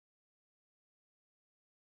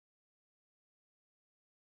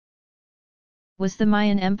Was the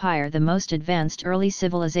Mayan Empire the most advanced early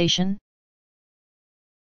civilization?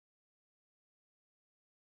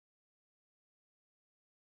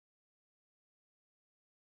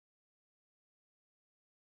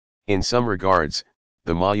 In some regards,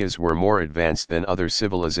 the Mayas were more advanced than other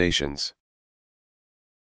civilizations.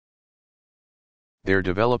 Their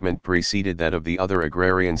development preceded that of the other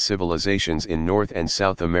agrarian civilizations in North and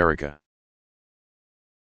South America,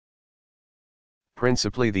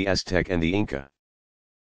 principally the Aztec and the Inca.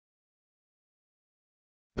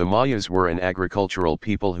 The Mayas were an agricultural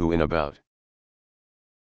people who in about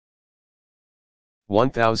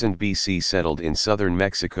 1000 BC settled in southern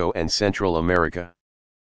Mexico and Central America.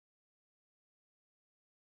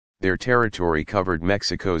 Their territory covered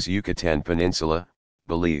Mexico's Yucatan Peninsula,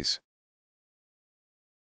 Belize,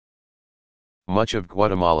 much of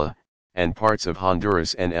Guatemala, and parts of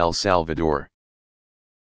Honduras and El Salvador.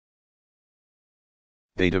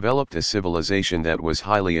 They developed a civilization that was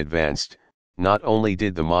highly advanced. Not only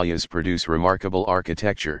did the Mayas produce remarkable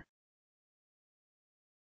architecture,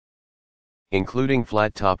 including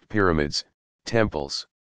flat-topped pyramids, temples,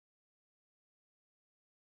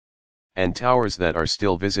 and towers that are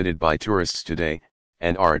still visited by tourists today,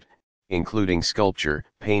 and art, including sculpture,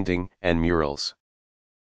 painting, and murals.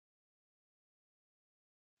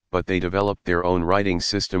 But they developed their own writing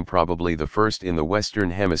system, probably the first in the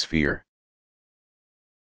Western Hemisphere.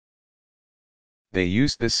 They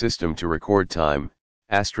used this system to record time,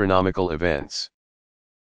 astronomical events,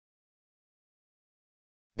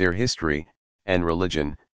 their history, and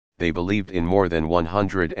religion. They believed in more than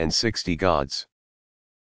 160 gods.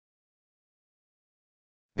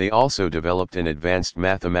 They also developed an advanced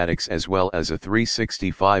mathematics as well as a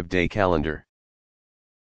 365-day calendar,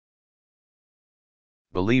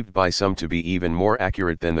 believed by some to be even more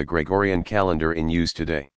accurate than the Gregorian calendar in use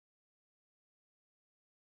today.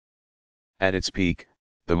 At its peak,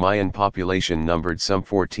 the Mayan population numbered some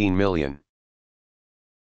 14 million.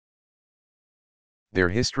 Their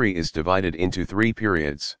history is divided into three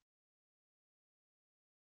periods.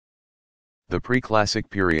 The pre-classic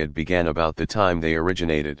period began about the time they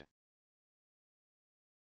originated,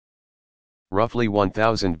 roughly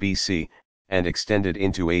 1000 BC, and extended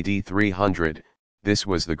into AD 300. This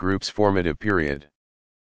was the group's formative period.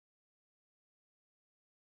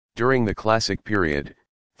 During the classic period,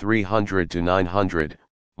 300 to 900,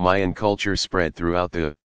 Mayan culture spread throughout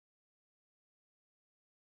the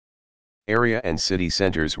area and city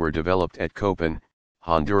centers were developed at Copan,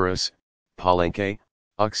 Honduras, Palenque,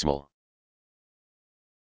 Uxmal,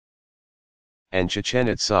 and Chichen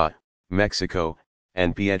Itza, Mexico,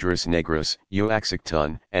 and Piedras Negras,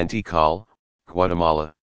 Yucatán, and Tikal,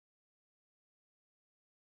 Guatemala.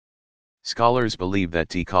 Scholars believe that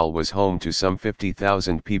Tikal was home to some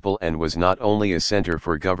 50,000 people and was not only a center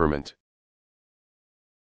for government,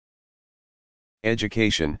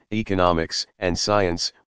 education, economics, and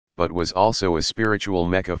science, but was also a spiritual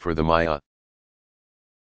mecca for the Maya.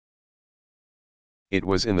 It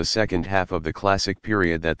was in the second half of the classic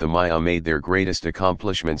period that the Maya made their greatest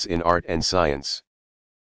accomplishments in art and science.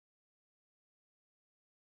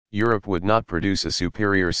 Europe would not produce a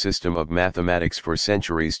superior system of mathematics for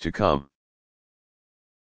centuries to come.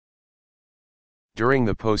 During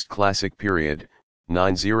the post-classic period,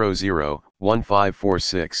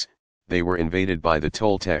 900-1546, they were invaded by the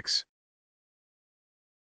Toltecs.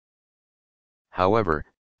 However,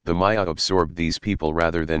 the Maya absorbed these people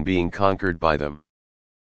rather than being conquered by them.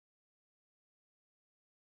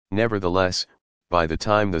 Nevertheless, by the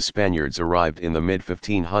time the Spaniards arrived in the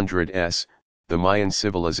mid-1500s, the Mayan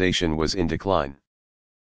civilization was in decline.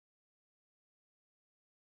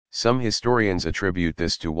 Some historians attribute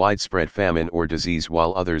this to widespread famine or disease,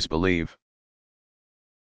 while others believe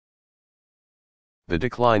the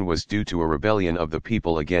decline was due to a rebellion of the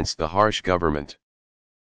people against the harsh government.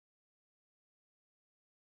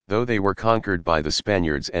 Though they were conquered by the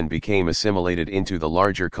Spaniards and became assimilated into the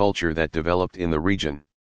larger culture that developed in the region,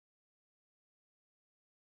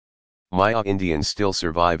 Maya Indians still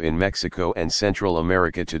survive in Mexico and Central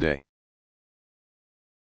America today.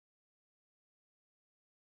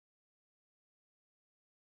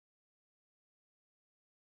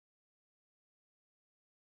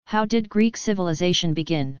 How did Greek civilization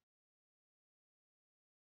begin?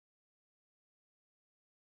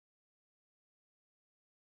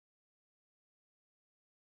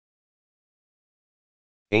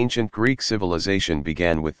 Ancient Greek civilization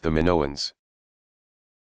began with the Minoans,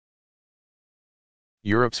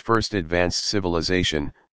 Europe's first advanced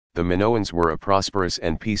civilization. The Minoans were a prosperous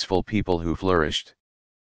and peaceful people who flourished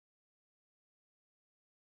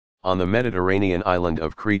on the Mediterranean island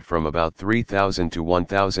of Crete from about 3000 to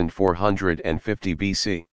 1450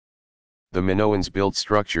 BC. The Minoans built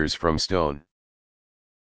structures from stone,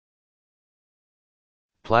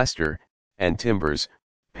 plaster, and timbers,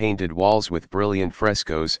 painted walls with brilliant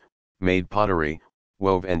frescoes, made pottery,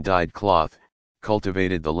 wove and dyed cloth,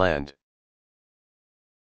 cultivated the land.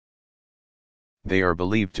 They are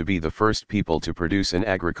believed to be the first people to produce an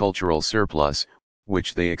agricultural surplus,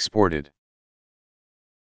 which they exported.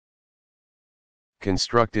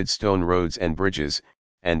 Constructed stone roads and bridges,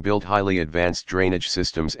 and built highly advanced drainage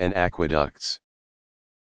systems and aqueducts.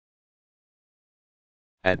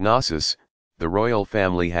 At Knossos, the royal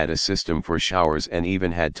family had a system for showers and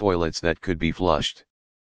even had toilets that could be flushed.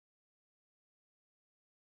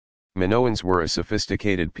 Minoans were a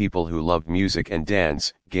sophisticated people who loved music and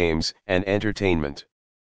dance, games, and entertainment.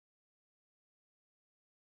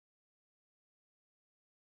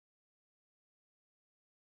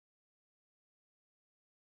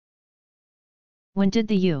 When did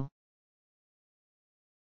the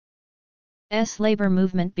U.S. labor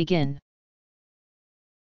movement begin?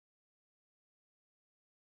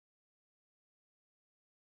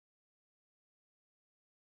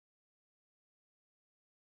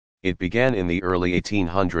 It began in the early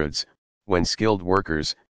 1800s, when skilled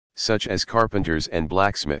workers, such as carpenters and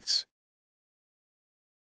blacksmiths,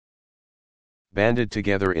 banded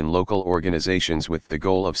together in local organizations with the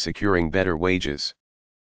goal of securing better wages.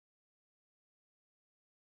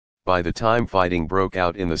 By the time fighting broke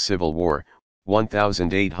out in the Civil War,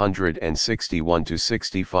 1861 to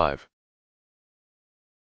 65,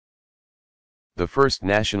 the first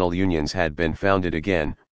national unions had been founded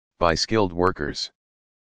again, by skilled workers.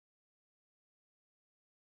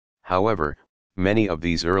 However, many of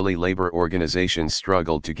these early labor organizations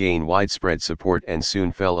struggled to gain widespread support and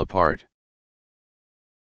soon fell apart.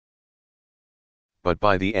 But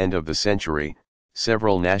by the end of the century,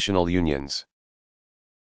 several national unions,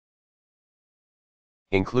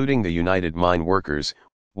 including the United Mine Workers,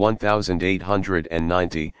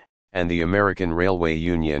 1890, and the American Railway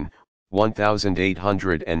Union,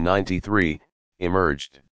 1893,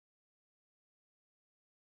 emerged.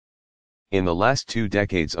 In the last 2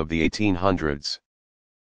 decades of the 1800s,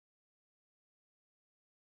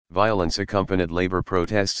 violence accompanied labor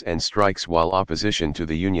protests and strikes while opposition to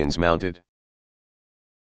the unions mounted.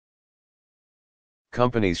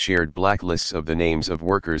 Companies shared blacklists of the names of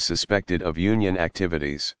workers suspected of union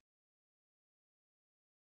activities,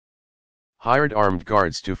 hired armed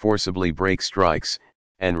guards to forcibly break strikes,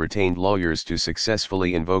 and retained lawyers to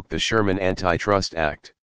successfully invoke the Sherman Antitrust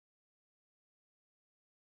Act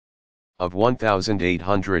of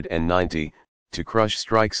 1890, to crush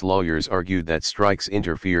strikes. Lawyers argued that strikes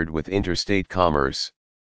interfered with interstate commerce,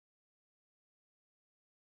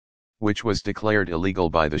 which was declared illegal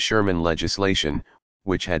by the Sherman legislation,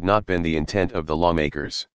 which had not been the intent of the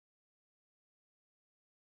lawmakers.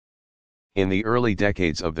 In the early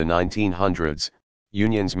decades of the 1900s,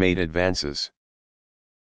 unions made advances.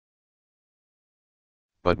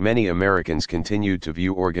 But many Americans continued to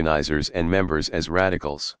view organizers and members as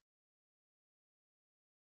radicals.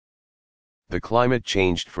 The climate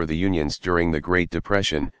changed for the unions during the Great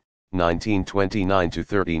Depression, 1929 to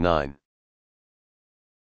 39.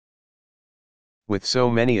 With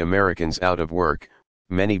so many Americans out of work,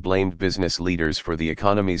 many blamed business leaders for the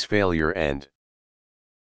economy's failure and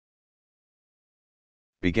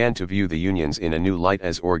began to view the unions in a new light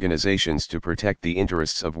as organizations to protect the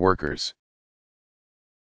interests of workers.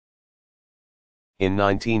 In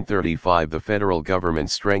 1935, the federal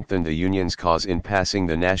government strengthened the union's cause in passing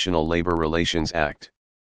the National Labor Relations Act,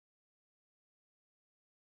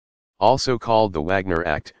 also called the Wagner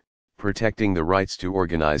Act, protecting the rights to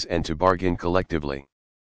organize and to bargain collectively.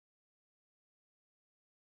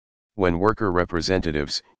 When worker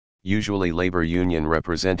representatives, usually labor union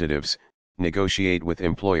representatives, negotiate with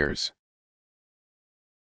employers,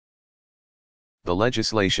 the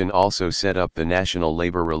legislation also set up the National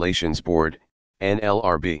Labor Relations Board,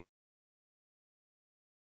 NLRB,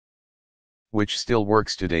 which still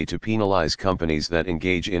works today to penalize companies that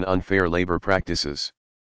engage in unfair labor practices.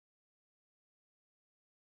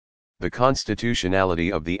 The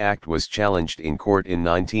constitutionality of the act was challenged in court in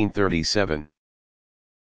 1937.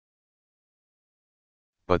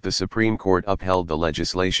 But the Supreme Court upheld the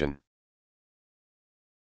legislation.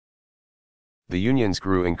 The unions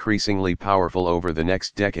grew increasingly powerful over the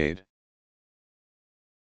next decade.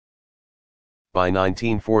 By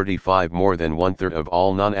 1945, more than 1/3 of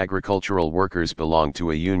all non-agricultural workers belonged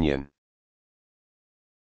to a union.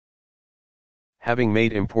 Having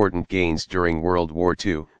made important gains during World War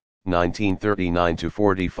II, 1939 to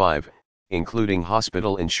 45, including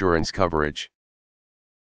hospital insurance coverage,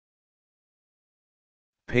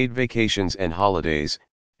 paid vacations and holidays,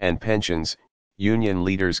 and pensions. Union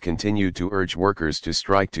leaders continued to urge workers to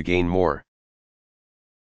strike to gain more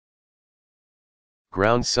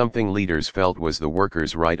ground. Something leaders felt was the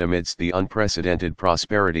workers' right amidst the unprecedented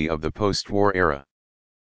prosperity of the post-war era.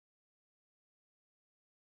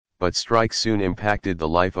 But strikes soon impacted the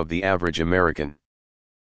life of the average American.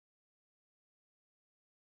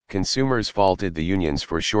 Consumers faulted the unions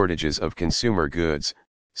for shortages of consumer goods,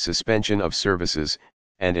 suspension of services,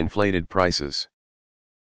 and inflated prices.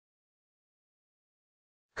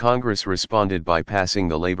 Congress responded by passing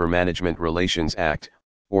the Labor Management Relations Act,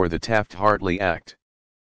 or the Taft-Hartley Act,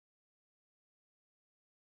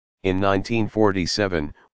 in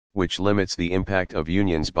 1947, which limits the impact of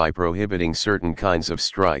unions by prohibiting certain kinds of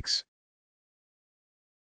strikes,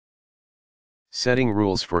 setting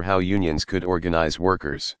rules for how unions could organize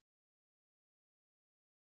workers,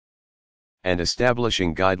 and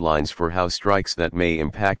establishing guidelines for how strikes that may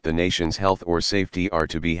impact the nation's health or safety are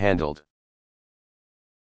to be handled.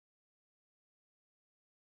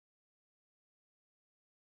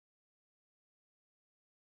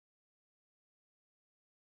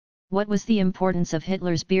 What was the importance of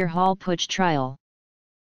Hitler's beer hall putsch trial?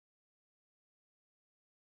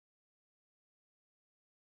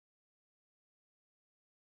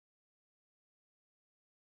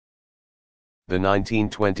 The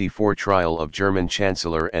 1924 trial of German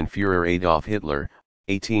Chancellor and Führer Adolf Hitler,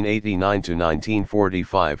 1889 to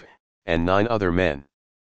 1945, and 9 other men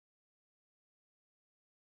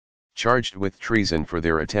charged with treason for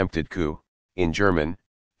their attempted coup, in German,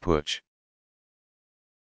 Putsch,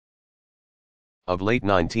 of late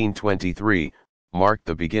 1923, marked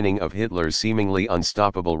the beginning of Hitler's seemingly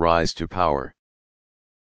unstoppable rise to power.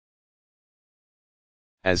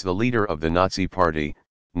 As the leader of the Nazi Party,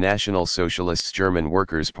 National Socialist's German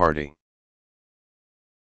Workers' Party,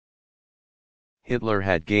 Hitler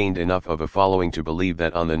had gained enough of a following to believe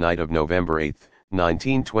that on the night of November 8,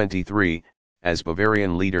 1923, as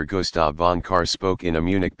Bavarian leader Gustav von Kahr spoke in a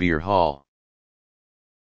Munich beer hall,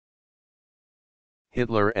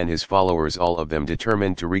 Hitler and his followers, all of them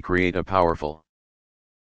determined to recreate a powerful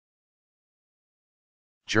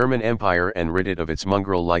German Empire and rid it of its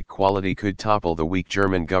mongrel-like quality, could topple the weak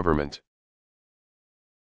German government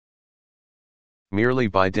merely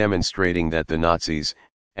by demonstrating that the Nazis,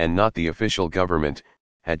 and not the official government,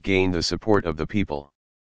 had gained the support of the people.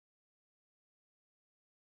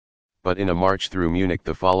 But in a march through Munich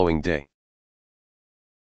the following day,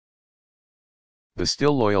 the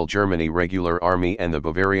still loyal Germany Regular Army and the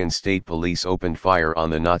Bavarian State Police opened fire on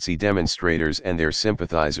the Nazi demonstrators and their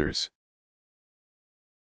sympathizers,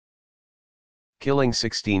 killing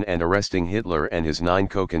 16 and arresting Hitler and his 9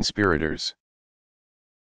 co-conspirators.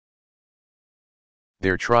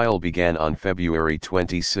 Their trial began on February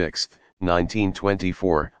 26,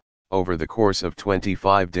 1924, over the course of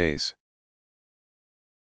 25 days.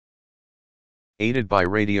 Aided by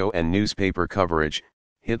radio and newspaper coverage,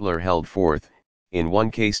 Hitler held forth, in one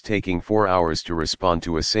case taking 4 hours to respond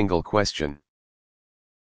to a single question,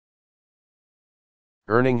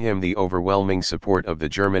 earning him the overwhelming support of the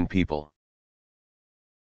German people.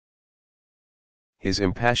 His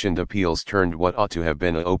impassioned appeals turned what ought to have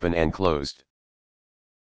been an open and closed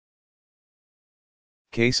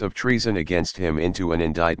case of treason against him into an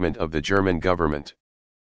indictment of the German government.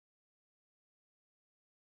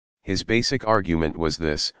 His basic argument was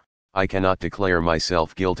this: I cannot declare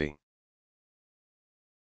myself guilty.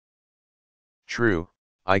 True,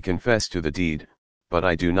 I confess to the deed, but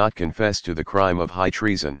I do not confess to the crime of high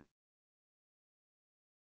treason.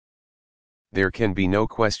 There can be no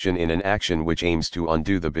question in an action which aims to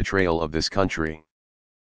undo the betrayal of this country.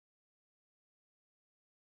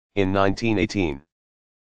 In 1918,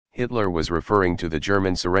 Hitler was referring to the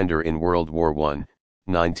German surrender in World War I,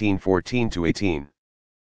 1914-18.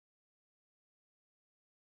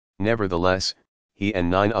 Nevertheless, he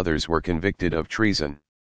and 9 others were convicted of treason.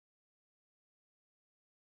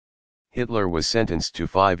 Hitler was sentenced to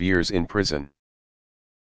 5 years in prison,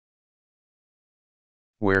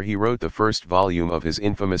 where he wrote the first volume of his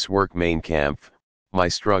infamous work Mein Kampf, My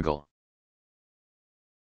Struggle,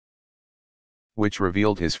 which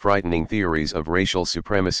revealed his frightening theories of racial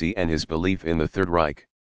supremacy and his belief in the Third Reich.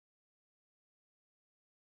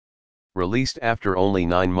 Released after only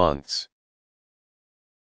 9 months,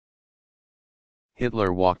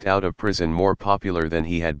 Hitler walked out of prison more popular than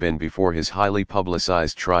he had been before his highly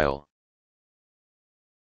publicized trial.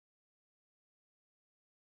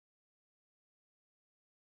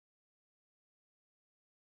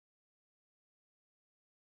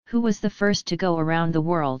 Who was the first to go around the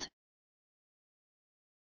world?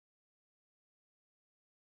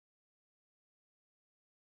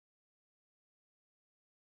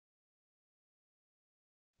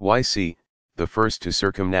 YC, the first to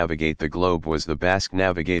circumnavigate the globe was the Basque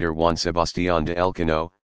navigator Juan Sebastián de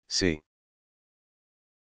Elcano, c.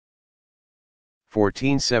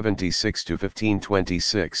 1476 to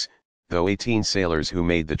 1526, though 18 sailors who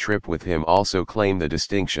made the trip with him also claim the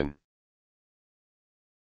distinction.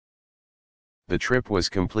 The trip was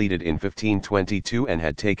completed in 1522 and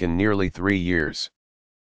had taken nearly 3 years.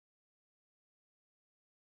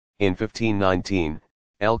 In 1519,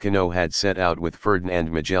 Elcano had set out with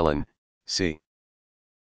Ferdinand Magellan, c.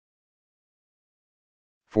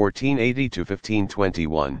 1480 to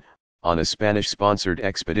 1521, on a Spanish-sponsored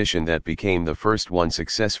expedition that became the first one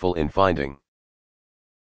successful in finding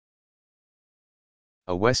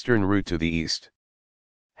a western route to the east,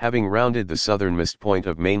 having rounded the southernmost point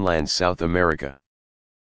of mainland South America.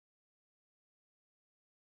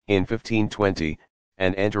 In 1520,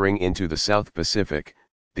 and entering into the South Pacific,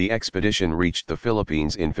 the expedition reached the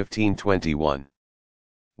Philippines in 1521.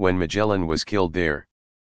 When Magellan was killed there,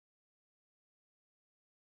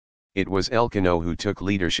 it was Elcano who took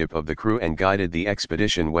leadership of the crew and guided the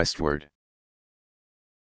expedition westward.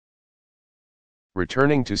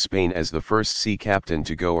 Returning to Spain as the first sea captain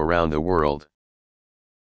to go around the world.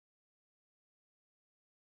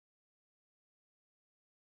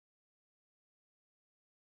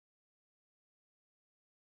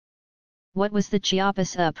 What was the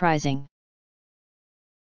Chiapas uprising?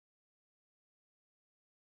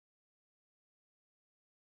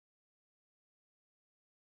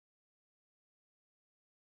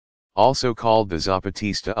 Also called the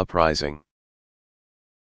Zapatista Uprising.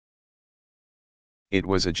 It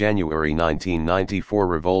was a January 1994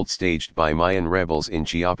 revolt staged by Mayan rebels in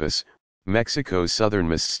Chiapas, Mexico's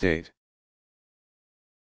southernmost state.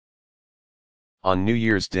 On New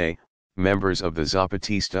Year's Day, members of the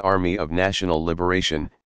Zapatista Army of National Liberation,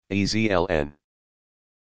 AZLN,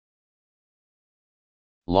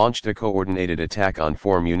 launched a coordinated attack on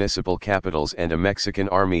 4 municipal capitals and a Mexican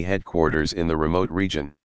army headquarters in the remote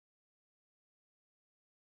region.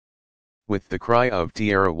 With the cry of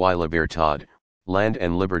Tierra y Libertad, Land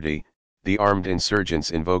and Liberty, the armed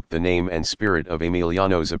insurgents invoked the name and spirit of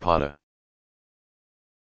Emiliano Zapata.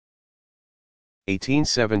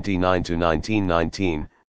 1879 to 1919,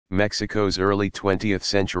 Mexico's early 20th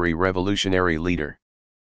century revolutionary leader.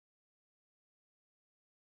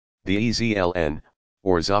 The EZLN,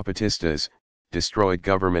 or Zapatistas, destroyed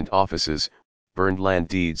government offices, burned land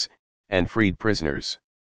deeds, and freed prisoners.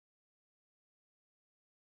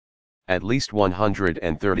 At least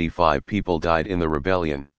 135 people died in the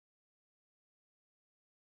rebellion.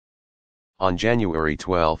 On January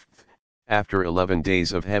 12, after 11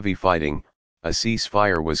 days of heavy fighting, a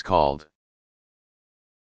ceasefire was called.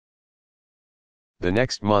 The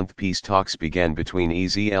next month peace talks began between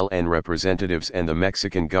EZLN representatives and the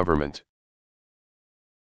Mexican government.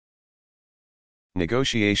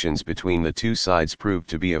 Negotiations between the two sides proved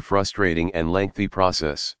to be a frustrating and lengthy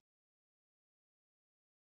process.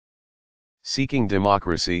 Seeking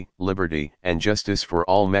democracy, liberty, and justice for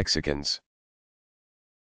all Mexicans.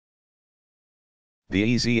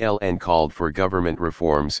 The EZLN called for government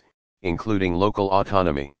reforms, including local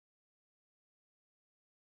autonomy,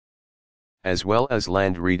 as well as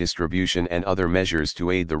land redistribution and other measures to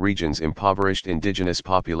aid the region's impoverished indigenous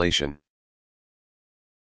population.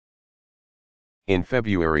 In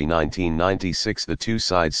February 1996, the two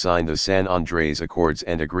sides signed the San Andrés Accords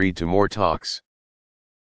and agreed to more talks.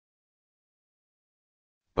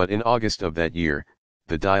 But in August of that year,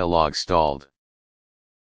 the dialogue stalled.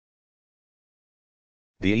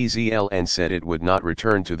 The EZLN said it would not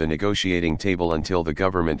return to the negotiating table until the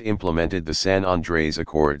government implemented the San Andrés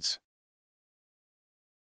Accords.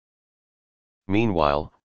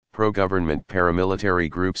 Meanwhile, pro-government paramilitary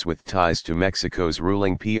groups with ties to Mexico's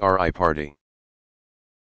ruling PRI party,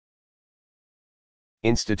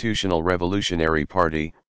 Institutional Revolutionary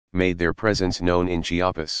Party, made their presence known in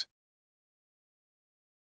Chiapas.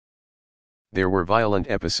 There were violent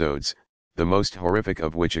episodes, the most horrific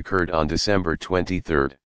of which occurred on December 23,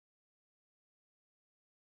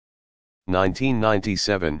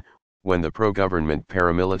 1997, when the pro-government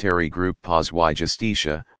paramilitary group Paz y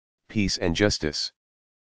Justicia, Peace and Justice,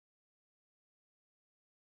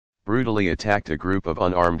 brutally attacked a group of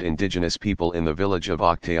unarmed indigenous people in the village of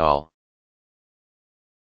Octeal.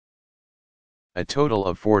 A total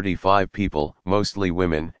of 45 people, mostly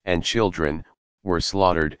women and children, were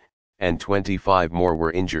slaughtered, and 25 more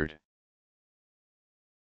were injured.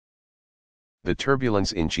 The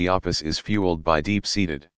turbulence in Chiapas is fueled by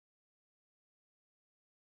deep-seated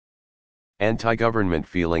anti-government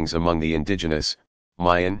feelings among the indigenous,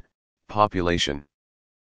 Mayan, population.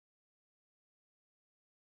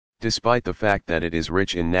 Despite the fact that it is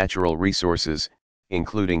rich in natural resources,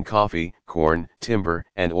 including coffee, corn, timber,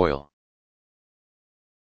 and oil.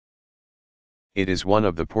 It is one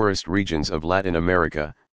of the poorest regions of Latin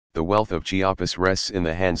America. The wealth of Chiapas rests in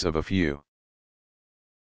the hands of a few.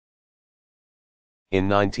 In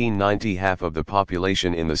 1990, half of the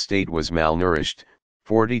population in the state was malnourished,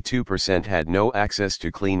 42% had no access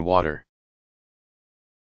to clean water.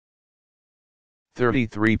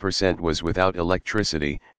 33% was without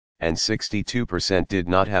electricity, and 62% did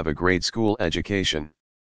not have a grade school education.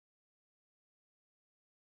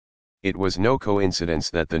 It was no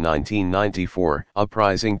coincidence that the 1994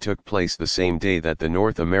 uprising took place the same day that the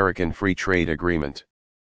North American Free Trade Agreement,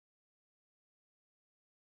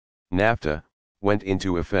 NAFTA, went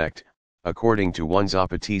into effect, according to one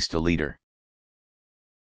Zapatista leader.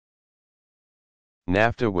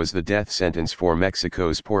 NAFTA was the death sentence for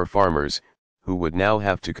Mexico's poor farmers, who would now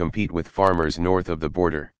have to compete with farmers north of the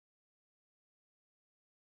border.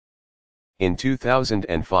 In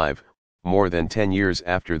 2005, more than 10 years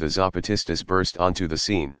after the Zapatistas burst onto the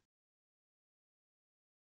scene,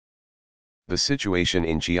 the situation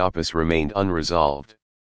in Chiapas remained unresolved.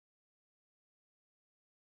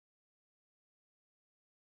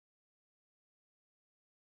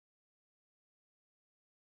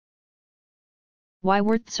 Why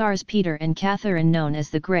were Tsars Peter and Catherine known as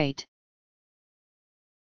the Great?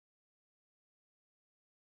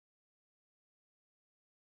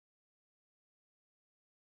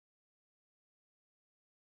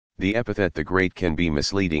 The epithet the Great can be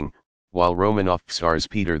misleading, while Romanov Tsars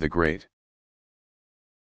Peter the Great,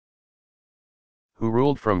 who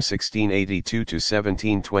ruled from 1682 to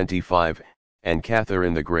 1725, and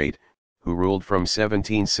Catherine the Great, who ruled from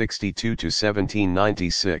 1762 to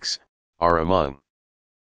 1796, are among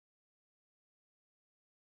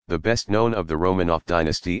the best known of the Romanov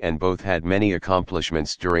dynasty, and both had many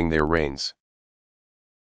accomplishments during their reigns.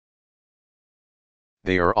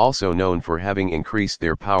 They are also known for having increased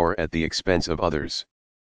their power at the expense of others.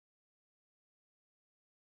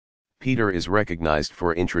 Peter is recognized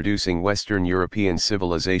for introducing Western European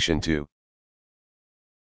civilization to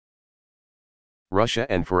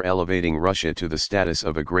Russia and for elevating Russia to the status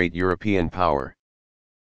of a great European power.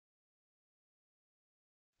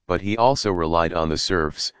 But he also relied on the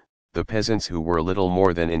serfs, the peasants who were little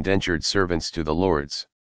more than indentured servants to the lords,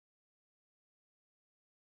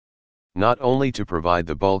 not only to provide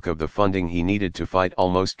the bulk of the funding he needed to fight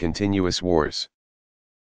almost continuous wars,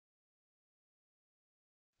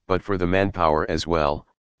 but for the manpower as well.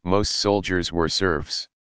 Most soldiers were serfs.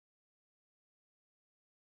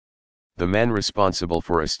 The man responsible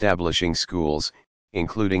for establishing schools,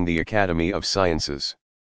 including the Academy of Sciences,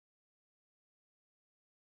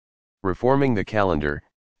 reforming the calendar,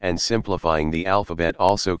 and simplifying the alphabet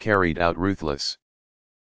also carried out ruthless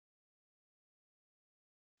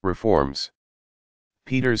reforms.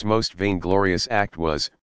 Peter's most vainglorious act was,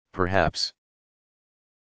 perhaps,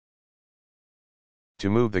 to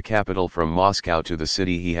move the capital from Moscow to the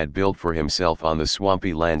city he had built for himself on the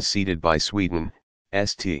swampy land ceded by Sweden,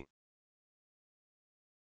 St.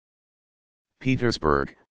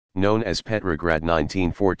 Petersburg, known as Petrograd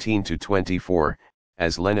 1914-24,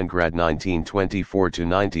 as Leningrad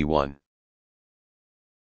 1924-91.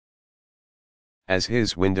 As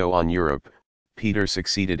his window on Europe, Peter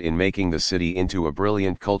succeeded in making the city into a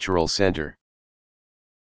brilliant cultural center.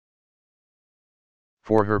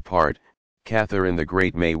 For her part, Catherine the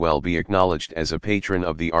Great may well be acknowledged as a patron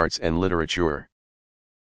of the arts and literature,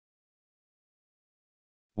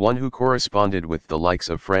 one who corresponded with the likes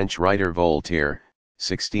of French writer Voltaire,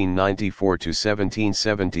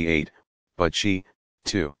 1694-1778, but she,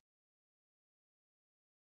 too,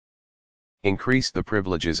 increased the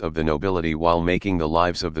privileges of the nobility while making the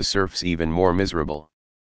lives of the serfs even more miserable.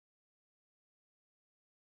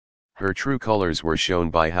 Her true colors were shown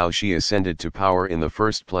by how she ascended to power in the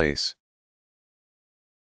first place.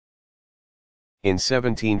 In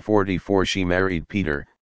 1744 she married Peter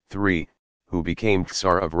III, who became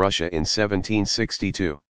Tsar of Russia in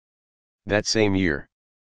 1762. That same year,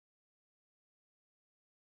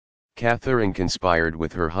 Catherine conspired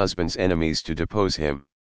with her husband's enemies to depose him.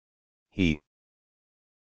 He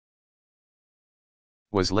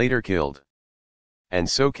was later killed. And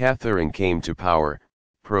so Catherine came to power,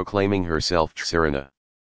 proclaiming herself Tsarina.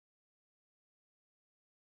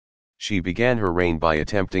 She began her reign by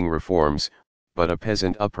attempting reforms, but a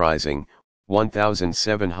peasant uprising,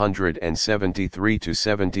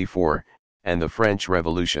 1773-74, and the French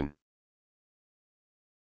Revolution,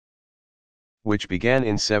 which began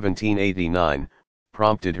in 1789,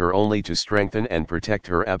 prompted her only to strengthen and protect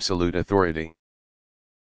her absolute authority.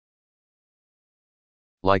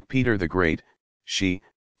 Like Peter the Great, she,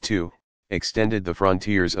 too, extended the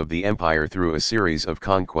frontiers of the empire through a series of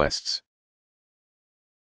conquests.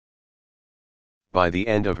 By the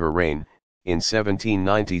end of her reign, in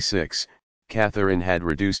 1796, Catherine had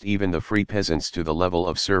reduced even the free peasants to the level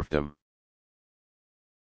of serfdom.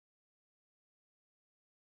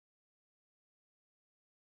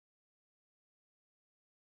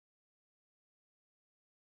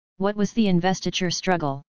 What was the investiture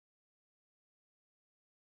struggle?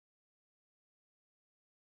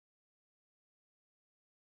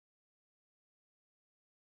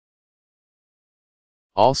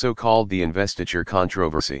 Also called the investiture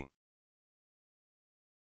controversy.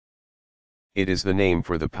 It is the name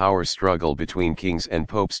for the power struggle between kings and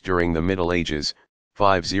popes during the Middle Ages,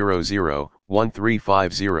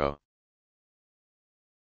 500–1350.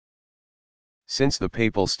 Since the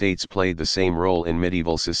papal states played the same role in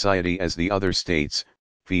medieval society as the other states,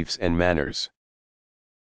 fiefs and manors,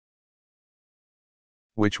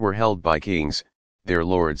 which were held by kings, their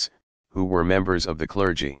lords, who were members of the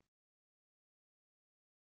clergy,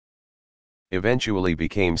 eventually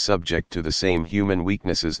became subject to the same human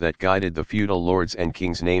weaknesses that guided the feudal lords and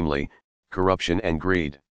kings, namely, corruption and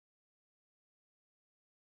greed.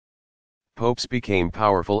 Popes became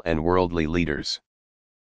powerful and worldly leaders.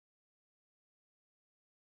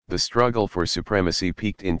 The struggle for supremacy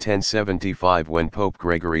peaked in 1075 when Pope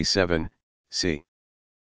Gregory VII, c.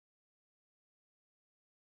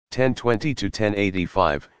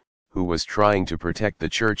 1020–1085, who was trying to protect the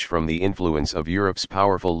Church from the influence of Europe's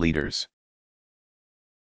powerful leaders,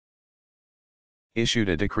 issued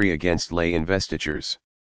a decree against lay investitures,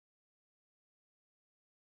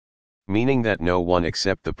 meaning that no one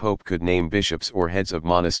except the Pope could name bishops or heads of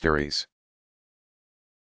monasteries.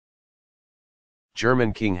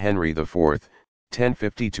 German King Henry IV,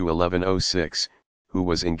 1050–1106, who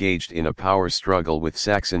was engaged in a power struggle with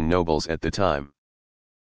Saxon nobles at the time,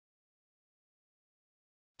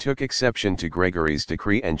 took exception to Gregory's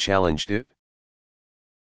decree and challenged it,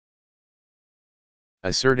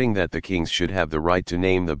 asserting that the kings should have the right to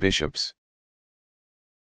name the bishops.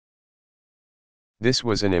 This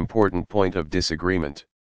was an important point of disagreement,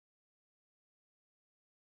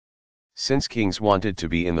 since kings wanted to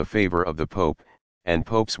be in the favor of the Pope, and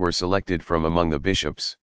popes were selected from among the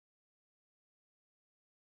bishops.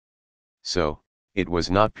 So, it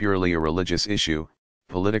was not purely a religious issue,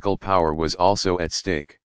 political power was also at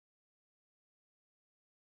stake.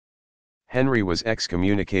 Henry was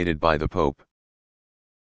excommunicated by the Pope.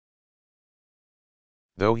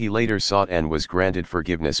 Though he later sought and was granted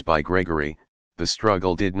forgiveness by Gregory, the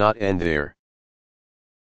struggle did not end there.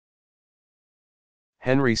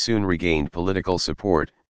 Henry soon regained political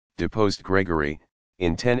support, deposed Gregory,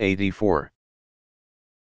 in 1084,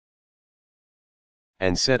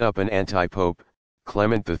 and set up an anti-pope,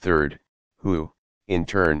 Clement III, who, in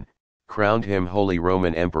turn, crowned him Holy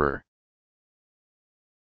Roman Emperor.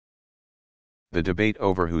 The debate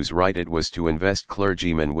over whose right it was to invest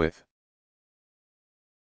clergymen with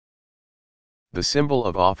the symbol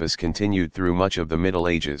of office continued through much of the Middle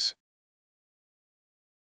Ages.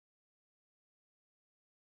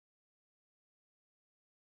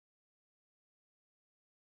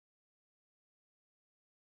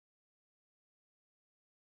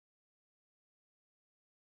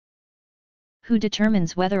 Who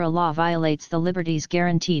determines whether a law violates the liberties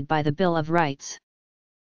guaranteed by the Bill of Rights?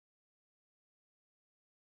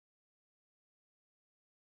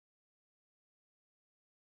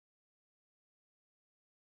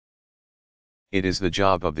 It is the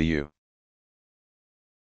job of the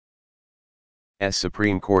U.S.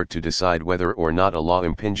 Supreme Court to decide whether or not a law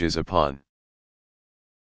impinges upon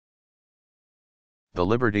the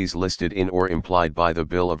liberties listed in or implied by the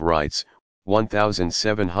Bill of Rights,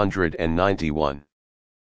 1791.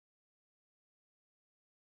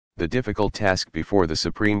 The difficult task before the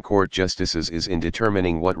Supreme Court justices is in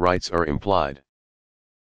determining what rights are implied.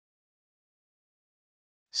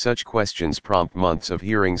 Such questions prompt months of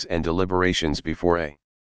hearings and deliberations before a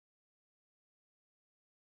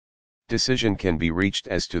decision can be reached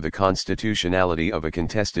as to the constitutionality of a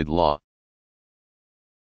contested law.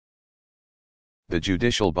 The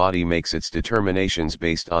judicial body makes its determinations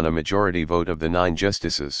based on a majority vote of the 9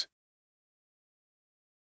 justices,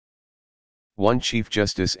 1 Chief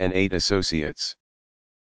Justice and 8 associates.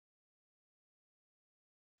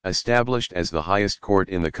 Established as the highest court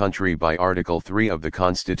in the country by Article 3 of the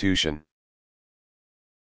Constitution,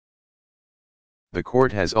 the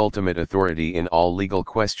court has ultimate authority in all legal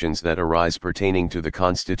questions that arise pertaining to the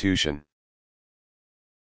Constitution.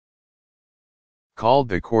 Called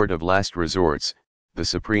the Court of Last Resorts, the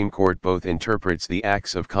Supreme Court both interprets the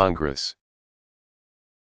acts of Congress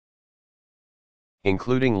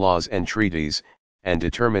including laws and treaties, and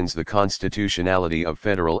determines the constitutionality of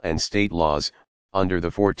federal and state laws, under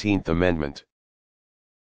the 14th Amendment.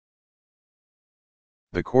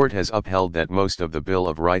 The court has upheld that most of the Bill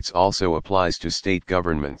of Rights also applies to state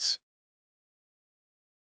governments.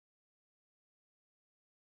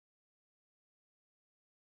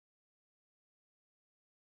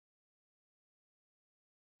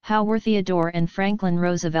 How were Theodore and Franklin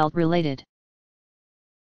Roosevelt related?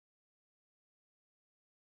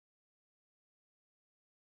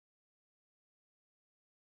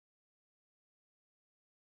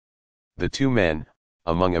 The two men,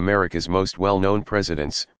 among America's most well-known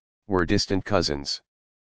presidents, were distant cousins.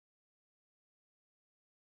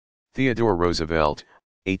 Theodore Roosevelt,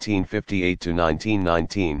 1858 to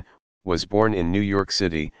 1919, was born in New York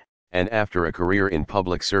City, and after a career in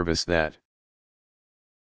public service that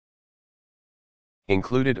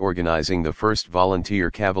included organizing the first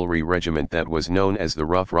volunteer cavalry regiment that was known as the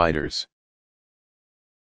Rough Riders.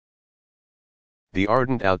 The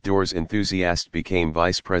ardent outdoors enthusiast became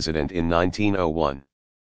vice president in 1901.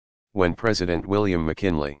 When President William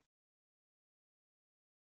McKinley,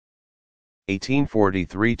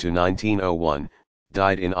 1843 to 1901,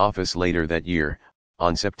 died in office later that year,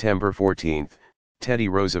 on September 14, Teddy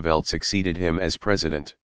Roosevelt succeeded him as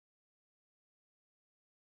president.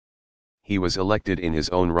 He was elected in his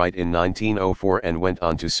own right in 1904 and went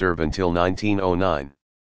on to serve until 1909.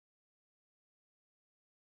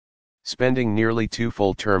 Spending nearly 2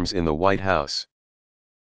 full terms in the White House.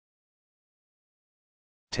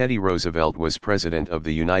 Teddy Roosevelt was President of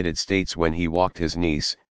the United States when he walked his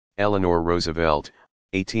niece, Eleanor Roosevelt,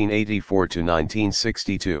 1884 to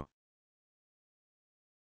 1962,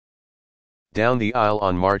 down the aisle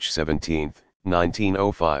on March 17,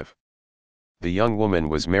 1905. The young woman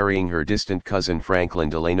was marrying her distant cousin Franklin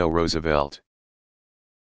Delano Roosevelt,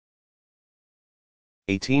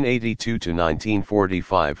 1882 to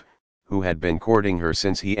 1945, who had been courting her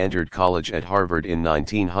since he entered college at Harvard in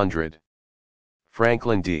 1900.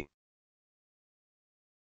 Franklin D.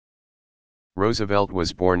 Roosevelt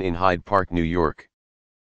was born in Hyde Park, New York.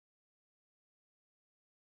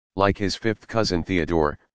 Like his fifth cousin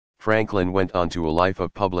Theodore, Franklin went on to a life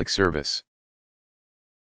of public service,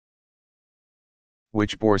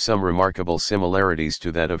 which bore some remarkable similarities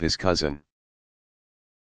to that of his cousin.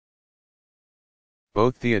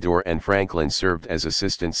 Both Theodore and Franklin served as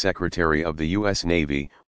Assistant Secretary of the U.S. Navy,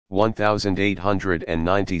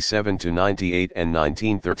 1897 to 98 and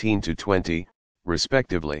 1913 to 20,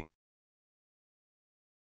 respectively.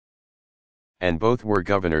 And both were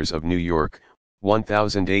governors of New York,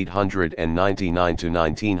 1899 to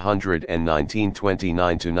 1900 and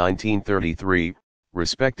 1929 to 1933,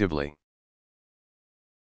 respectively.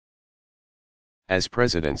 As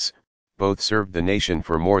presidents, both served the nation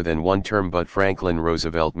for more than one term, but Franklin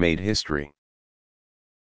Roosevelt made history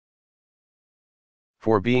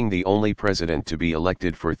for being the only president to be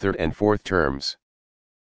elected for third and fourth terms.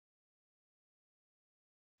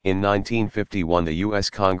 In 1951, the U.S.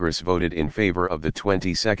 Congress voted in favor of the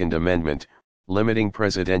 22nd Amendment, limiting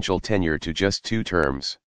presidential tenure to just 2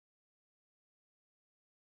 terms.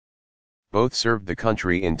 Both served the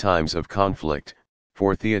country in times of conflict.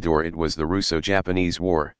 For Theodore it was the Russo-Japanese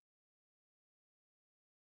War,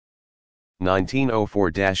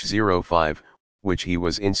 1904-05, which he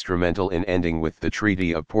was instrumental in ending with the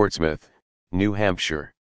Treaty of Portsmouth, New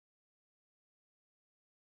Hampshire,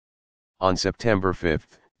 on September 5,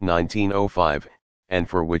 1905, and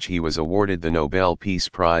for which he was awarded the Nobel Peace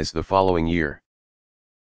Prize the following year.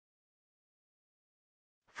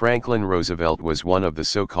 Franklin Roosevelt was one of the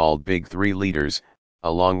so-called Big Three leaders,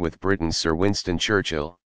 along with Britain's Sir Winston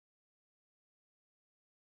Churchill,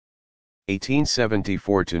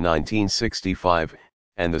 1874 to 1965,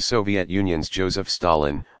 and the Soviet Union's Joseph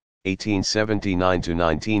Stalin, 1879 to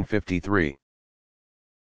 1953.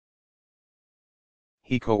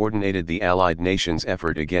 He coordinated the Allied nations'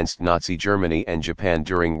 effort against Nazi Germany and Japan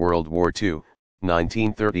during World War II,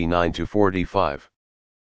 1939 to 45.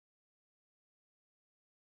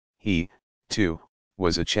 He, too,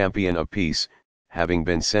 was a champion of peace, having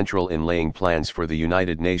been central in laying plans for the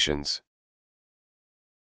United Nations.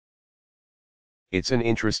 It's an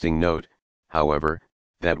interesting note, however,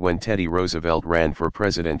 that when Teddy Roosevelt ran for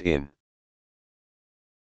president in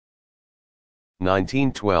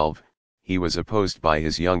 1912, he was opposed by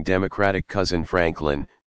his young Democratic cousin Franklin,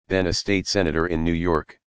 then a state senator in New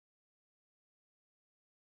York,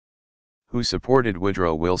 who supported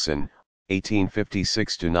Woodrow Wilson,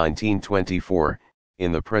 1856 to 1924,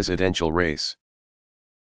 in the presidential race.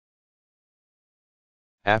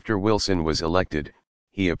 After Wilson was elected,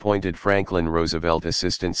 he appointed Franklin Roosevelt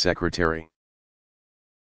Assistant Secretary.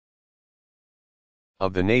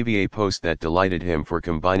 of the Navy, a post that delighted him for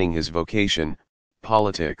combining his vocation,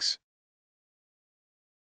 politics,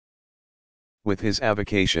 with his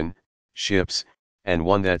avocation, ships, and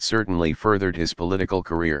one that certainly furthered his political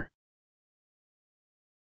career.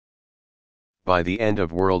 By the end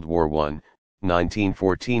of World War I,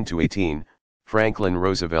 1914-18, Franklin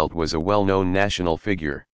Roosevelt was a well-known national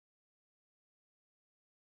figure.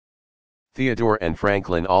 Theodore and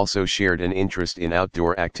Franklin also shared an interest in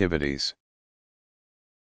outdoor activities.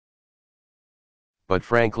 But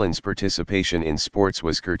Franklin's participation in sports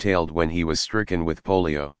was curtailed when he was stricken with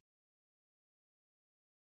polio.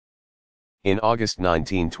 In August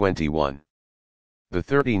 1921, the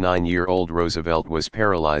 39-year-old Roosevelt was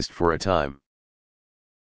paralyzed for a time.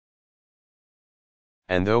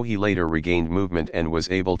 And though he later regained movement and was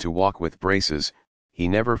able to walk with braces, he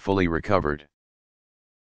never fully recovered.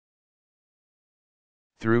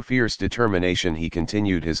 Through fierce determination he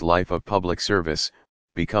continued his life of public service,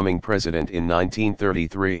 becoming president in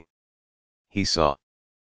 1933. He saw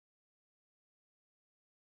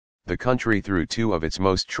the country through two of its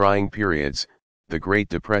most trying periods, the Great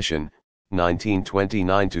Depression,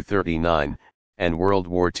 1929-39, and World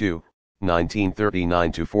War II,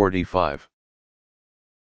 1939-45.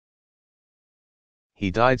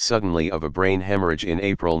 He died suddenly of a brain hemorrhage in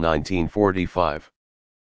April 1945.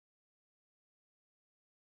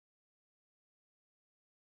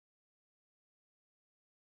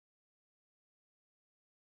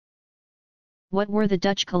 What were the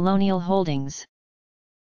Dutch colonial holdings?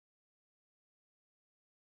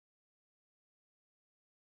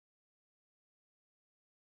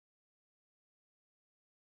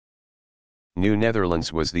 New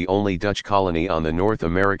Netherlands was the only Dutch colony on the North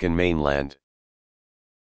American mainland.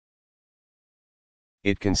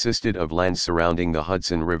 It consisted of land surrounding the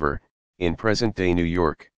Hudson River, in present-day New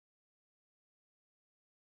York,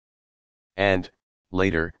 and,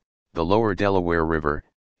 later, the lower Delaware River,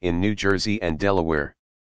 in New Jersey and Delaware.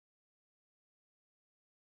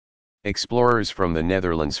 Explorers from the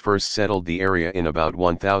Netherlands first settled the area in about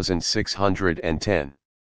 1610.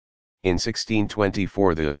 In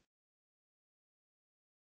 1624 the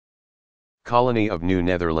colony of New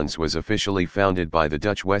Netherlands was officially founded by the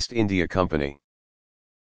Dutch West India Company.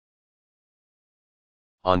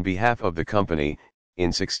 On behalf of the company, in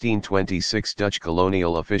 1626 Dutch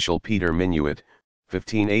colonial official Peter Minuit,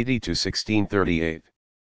 1580-1638,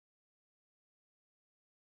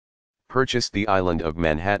 purchased the island of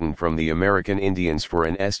Manhattan from the American Indians for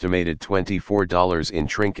an estimated $24 in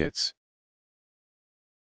trinkets.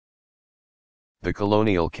 The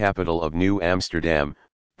colonial capital of New Amsterdam,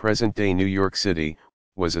 present-day New York City,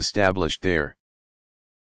 was established there.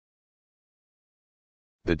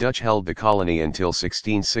 The Dutch held the colony until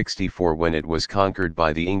 1664 when it was conquered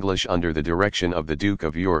by the English under the direction of the Duke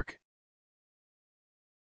of York.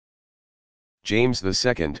 James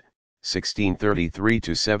II,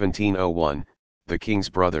 1633-1701, the king's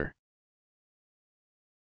brother.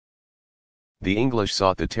 The English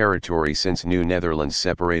sought the territory since New Netherlands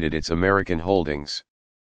separated its American holdings.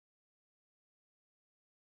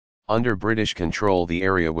 Under British control the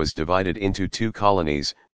area was divided into two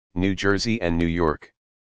colonies, New Jersey and New York.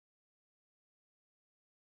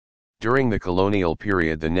 During the colonial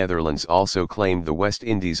period the Netherlands also claimed the West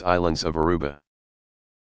Indies islands of Aruba,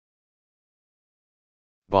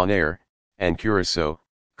 Bonaire, and Curaçao,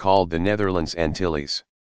 called the Netherlands Antilles,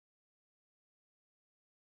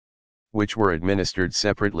 which were administered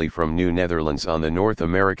separately from New Netherlands on the North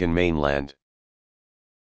American mainland.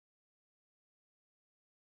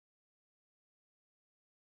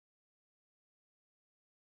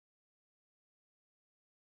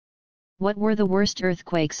 What were the worst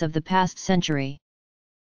earthquakes of the past century?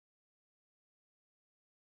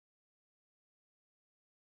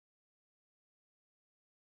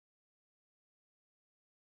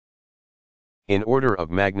 In order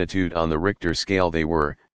of magnitude on the Richter scale they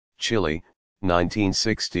were, Chile,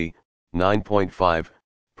 1960, 9.5,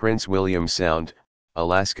 Prince William Sound,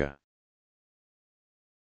 Alaska.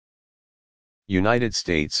 United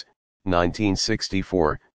States,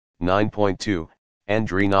 1964, 9.2,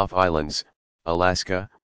 Andreanof Islands, Alaska,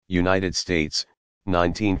 United States,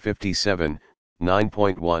 1957,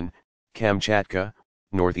 9.1, Kamchatka,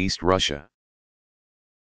 Northeast Russia.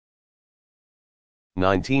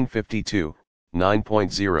 1952,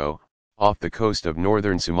 9.0, off the coast of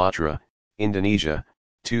northern Sumatra, Indonesia,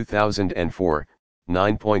 2004,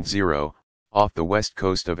 9.0, off the west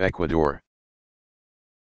coast of Ecuador.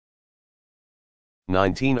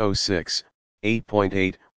 1906,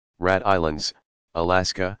 8.8, Rat Islands,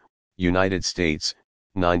 Alaska, United States,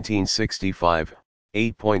 1965,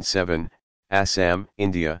 8.7, Assam,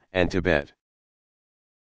 India and Tibet.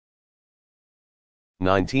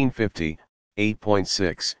 1950,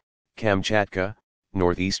 8.6, Kamchatka,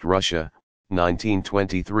 Northeast Russia,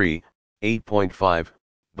 1923, 8.5,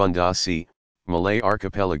 Banda Sea, Malay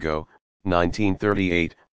Archipelago,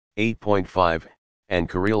 1938, 8.5, and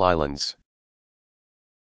Kuril Islands.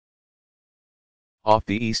 Off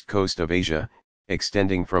the east coast of Asia,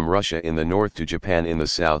 extending from Russia in the north to Japan in the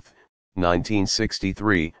south,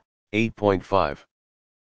 1963, 8.5.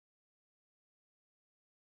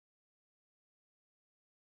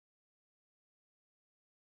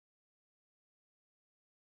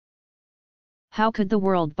 How could the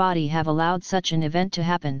world body have allowed such an event to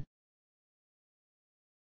happen?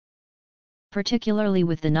 Particularly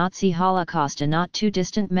with the Nazi Holocaust a not too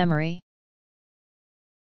distant memory?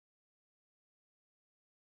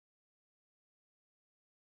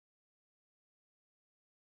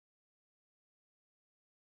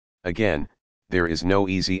 Again, there is no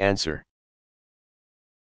easy answer.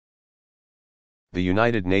 The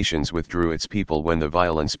United Nations withdrew its people when the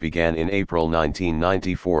violence began in April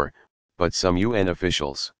 1994, but some UN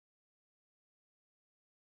officials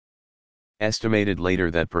estimated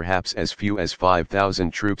later that perhaps as few as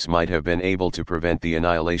 5,000 troops might have been able to prevent the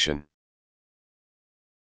annihilation.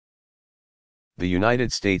 The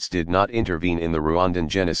United States did not intervene in the Rwandan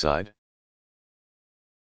genocide.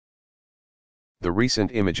 The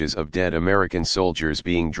recent images of dead American soldiers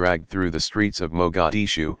being dragged through the streets of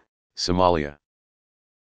Mogadishu, Somalia,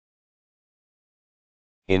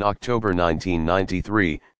 in October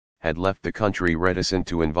 1993, had left the country reticent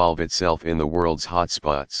to involve itself in the world's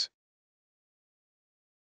hotspots.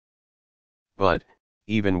 But,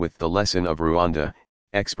 even with the lesson of Rwanda,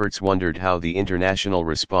 experts wondered how the international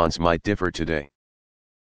response might differ today.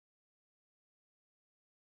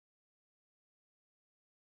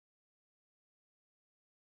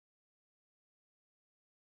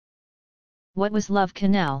 What was Love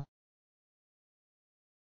Canal?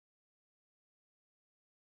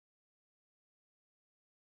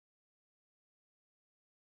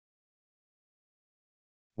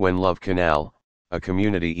 When Love Canal, a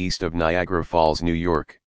community east of Niagara Falls, New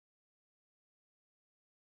York,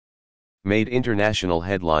 made international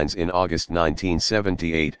headlines in August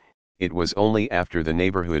 1978, it was only after the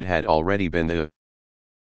neighborhood had already been the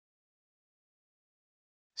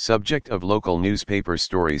subject of local newspaper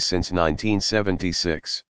stories since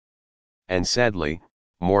 1976. And sadly,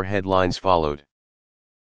 more headlines followed.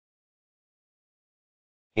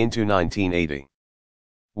 Into 1980.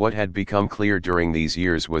 What had become clear during these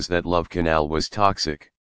years was that Love Canal was toxic.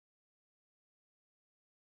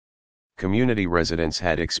 Community residents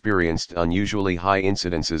had experienced unusually high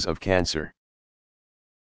incidences of cancer,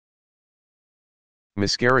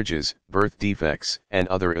 miscarriages, birth defects, and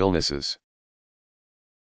other illnesses.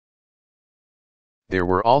 There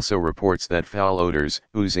were also reports that foul odors,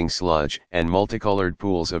 oozing sludge, and multicolored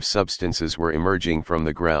pools of substances were emerging from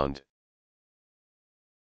the ground.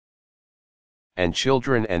 And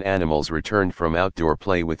children and animals returned from outdoor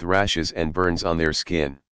play with rashes and burns on their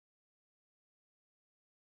skin.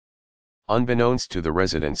 Unbeknownst to the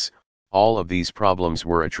residents, all of these problems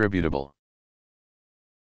were attributable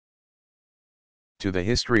to the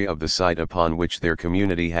history of the site upon which their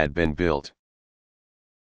community had been built.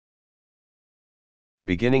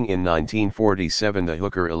 Beginning in 1947, the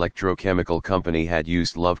Hooker Electrochemical Company had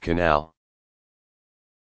used Love Canal,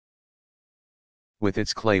 with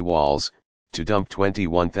its clay walls, to dump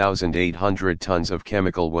 21,800 tons of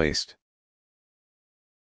chemical waste.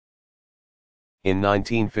 In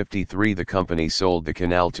 1953, the company sold the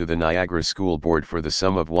canal to the Niagara School Board for the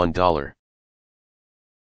sum of $1.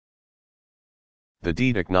 The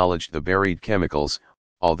deed acknowledged the buried chemicals,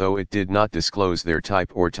 although it did not disclose their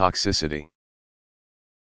type or toxicity.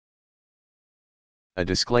 A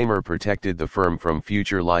disclaimer protected the firm from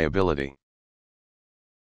future liability.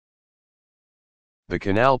 The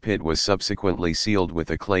canal pit was subsequently sealed with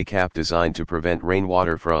a clay cap designed to prevent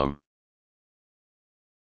rainwater from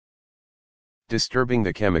disturbing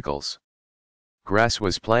the chemicals. Grass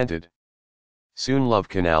was planted. Soon Love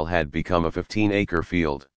Canal had become a 15-acre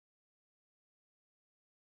field.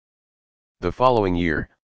 The following year,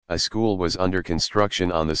 a school was under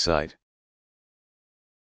construction on the site.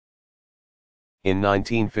 In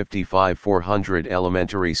 1955, 400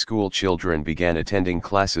 elementary school children began attending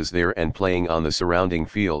classes there and playing on the surrounding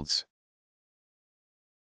fields.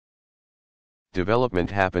 Development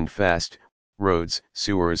happened fast. Roads,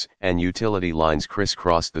 sewers, and utility lines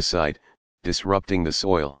crisscrossed the site, disrupting the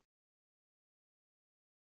soil.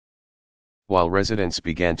 While residents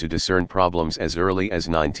began to discern problems as early as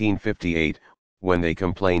 1958, when they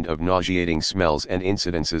complained of nauseating smells and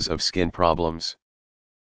incidences of skin problems.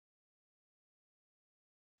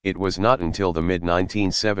 It was not until the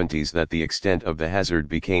mid-1970s that the extent of the hazard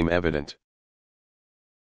became evident.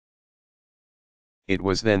 It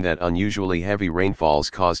was then that unusually heavy rainfalls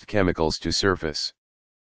caused chemicals to surface.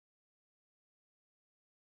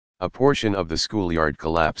 A portion of the schoolyard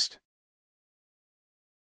collapsed.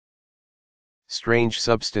 Strange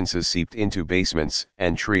substances seeped into basements,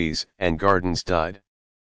 and trees and gardens died.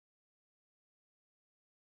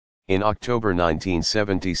 In October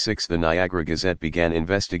 1976, the Niagara Gazette began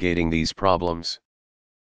investigating these problems.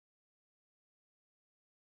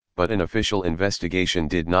 But an official investigation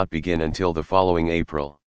did not begin until the following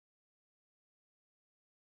April.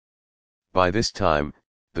 By this time,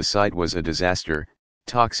 the site was a disaster.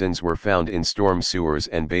 Toxins were found in storm sewers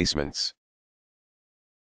and basements.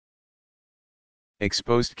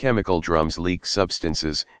 Exposed chemical drums leaked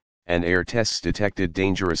substances, and air tests detected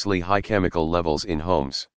dangerously high chemical levels in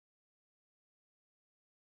homes.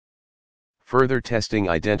 Further testing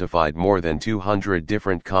identified more than 200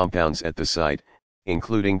 different compounds at the site,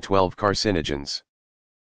 including 12 carcinogens,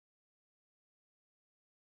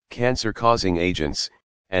 cancer-causing agents,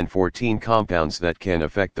 and 14 compounds that can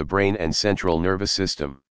affect the brain and central nervous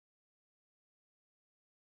system.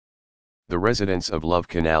 The residents of Love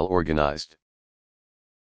Canal organized,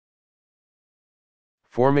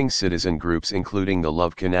 forming citizen groups including the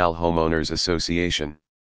Love Canal Homeowners Association.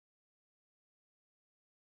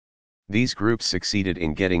 These groups succeeded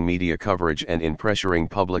in getting media coverage and in pressuring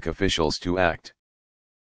public officials to act.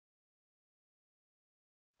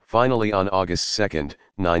 Finally, on August 2,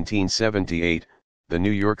 1978, the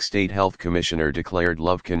New York State Health Commissioner declared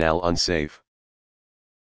Love Canal unsafe.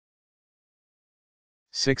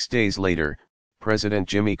 6 days later, President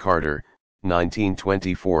Jimmy Carter,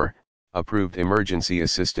 1924, approved emergency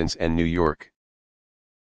assistance, and New York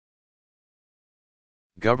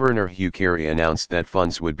Governor Hugh Carey announced that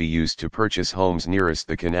funds would be used to purchase homes nearest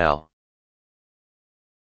the canal.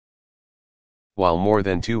 While more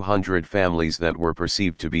than 200 families that were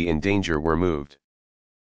perceived to be in danger were moved.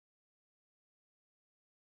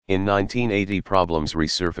 In 1980, problems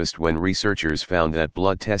resurfaced when researchers found that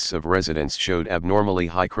blood tests of residents showed abnormally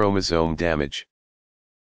high chromosome damage.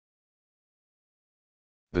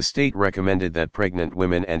 The state recommended that pregnant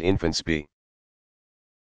women and infants be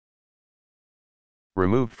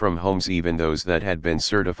removed from homes, even those that had been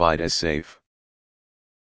certified as safe.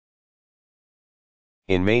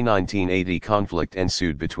 In May 1980, conflict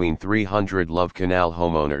ensued between 300 Love Canal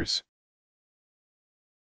homeowners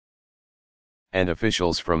and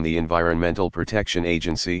officials from the Environmental Protection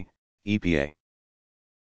Agency, EPA.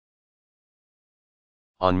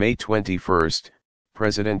 On May 21,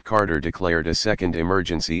 President Carter declared a second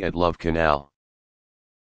emergency at Love Canal.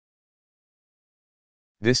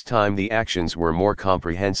 This time the actions were more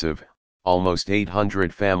comprehensive. Almost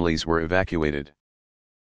 800 families were evacuated,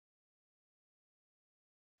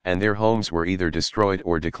 and their homes were either destroyed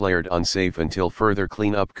or declared unsafe until further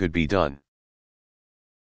cleanup could be done.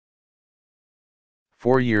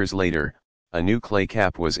 4 years later, a new clay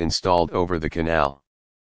cap was installed over the canal.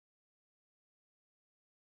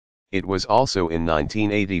 It was also in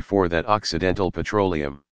 1984 that Occidental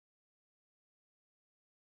Petroleum,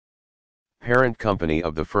 parent company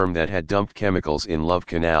of the firm that had dumped chemicals in Love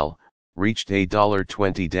Canal, reached a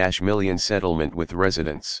 $20 million settlement with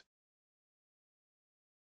residents.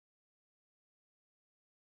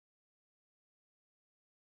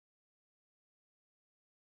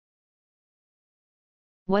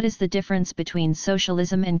 What is the difference between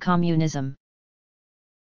socialism and communism?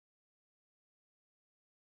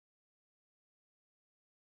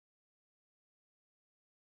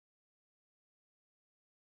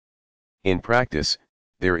 In practice,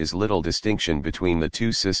 there is little distinction between the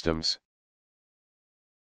two systems,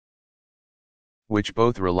 which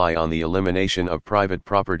both rely on the elimination of private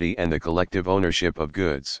property and the collective ownership of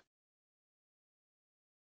goods.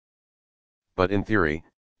 But in theory,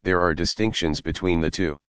 there are distinctions between the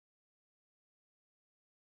two.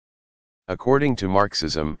 According to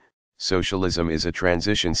Marxism, socialism is a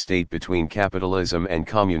transition state between capitalism and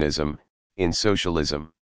communism. In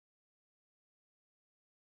socialism,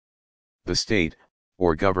 the state,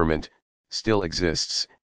 or government, still exists,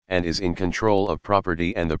 and is in control of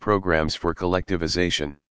property and the programs for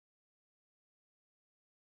collectivization.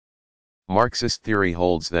 Marxist theory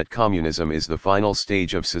holds that communism is the final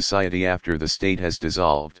stage of society after the state has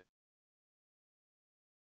dissolved.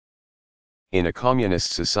 In a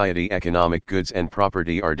communist society, economic goods and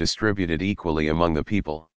property are distributed equally among the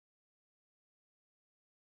people.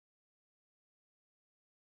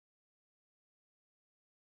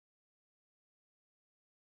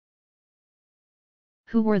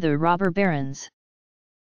 Who were the robber barons?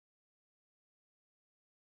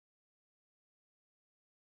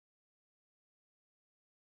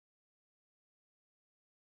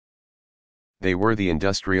 They were the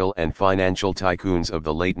industrial and financial tycoons of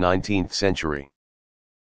the late 19th century.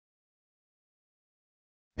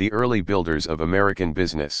 The early builders of American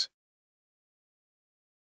business.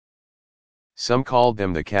 Some called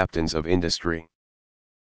them the captains of industry.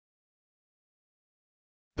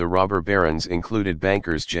 The robber barons included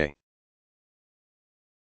bankers J.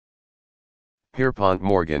 Pierpont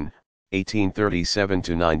Morgan, 1837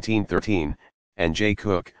 to 1913, and J.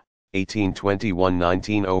 Cook,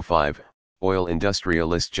 1821-1905, oil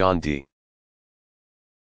industrialist John D.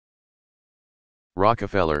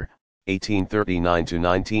 Rockefeller, 1839 to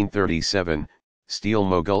 1937, steel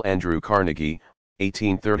mogul Andrew Carnegie,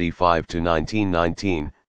 1835 to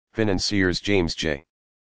 1919, financiers James J.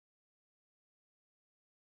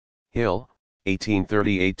 Hill,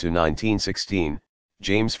 1838 to 1916,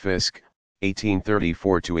 James Fisk,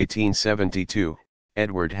 1834 to 1872,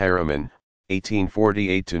 Edward Harriman,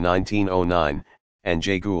 1848 to 1909, and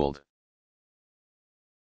Jay Gould,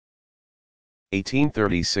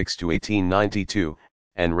 1836 to 1892,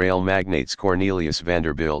 and rail magnates Cornelius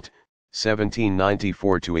Vanderbilt,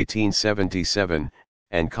 1794 to 1877,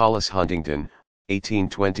 and Collis Huntington,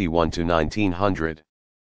 1821 to 1900.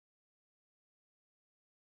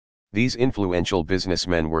 These influential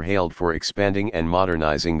businessmen were hailed for expanding and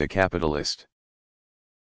modernizing the capitalist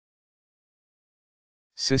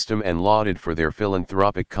system and lauded for their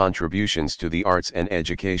philanthropic contributions to the arts and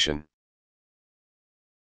education.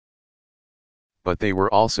 But they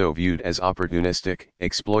were also viewed as opportunistic,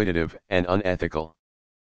 exploitative, and unethical.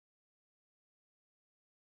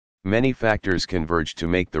 Many factors converged to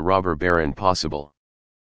make the robber baron possible.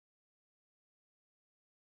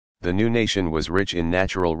 The new nation was rich in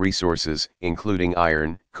natural resources, including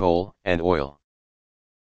iron, coal, and oil.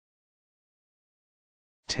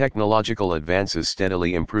 Technological advances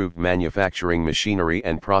steadily improved manufacturing machinery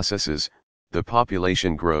and processes. The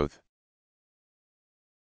population growth,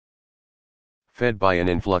 fed by an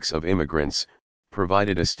influx of immigrants,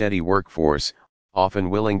 provided a steady workforce, often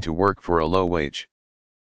willing to work for a low wage.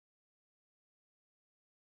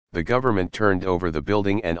 The government turned over the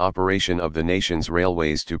building and operation of the nation's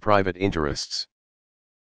railways to private interests.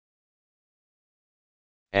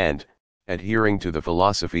 And, adhering to the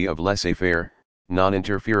philosophy of laissez-faire,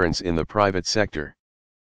 non-interference in the private sector,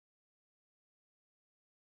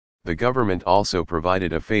 the government also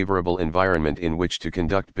provided a favorable environment in which to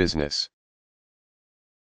conduct business.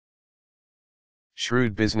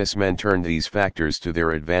 Shrewd businessmen turned these factors to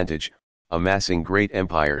their advantage, amassing great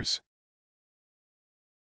empires.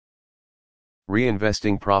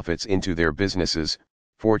 Reinvesting profits into their businesses,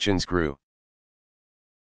 fortunes grew.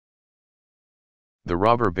 The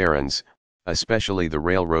robber barons, especially the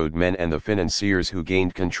railroad men and the financiers who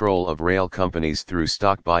gained control of rail companies through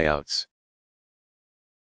stock buyouts,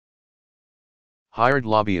 hired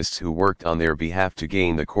lobbyists who worked on their behalf to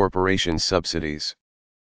gain the corporation's subsidies,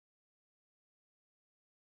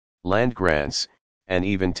 land grants, and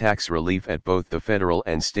even tax relief at both the federal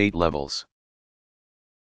and state levels.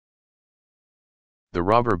 The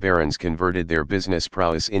robber barons converted their business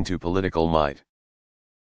prowess into political might.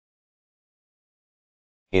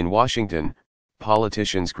 In Washington,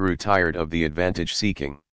 politicians grew tired of the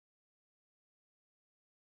advantage-seeking.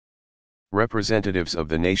 Representatives of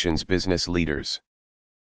the nation's business leaders.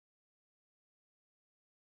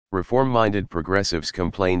 Reform-minded progressives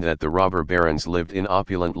complained that the robber barons lived in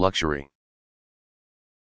opulent luxury,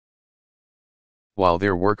 while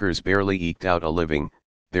their workers barely eked out a living,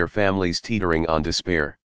 their families teetering on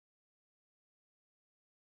despair.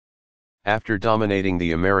 After dominating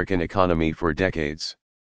the American economy for decades,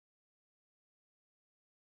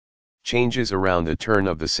 changes around the turn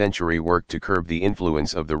of the century worked to curb the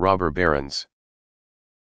influence of the robber barons.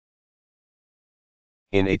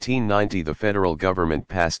 In 1890 the federal government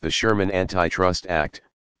passed the Sherman Antitrust Act,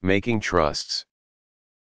 making trusts,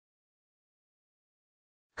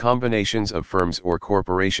 combinations of firms or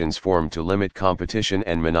corporations formed to limit competition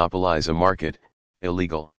and monopolize a market,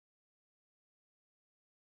 illegal.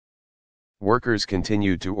 Workers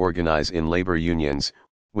continued to organize in labor unions,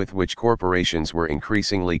 with which corporations were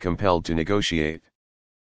increasingly compelled to negotiate.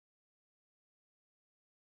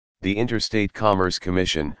 The Interstate Commerce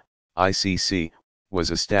Commission, ICC, was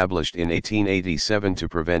established in 1887 to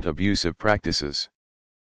prevent abusive practices.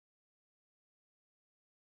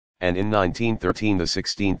 And in 1913 the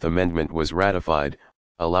 16th Amendment was ratified,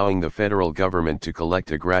 allowing the federal government to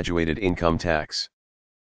collect a graduated income tax.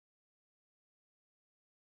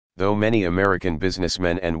 Though many American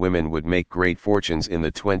businessmen and women would make great fortunes in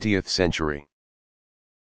the 20th century,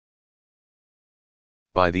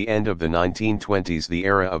 by the end of the 1920s the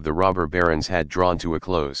era of the robber barons had drawn to a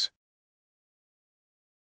close.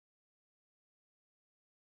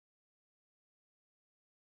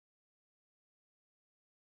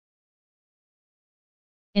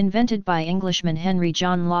 Invented by Englishman Henry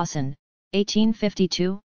John Lawson,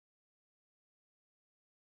 1852.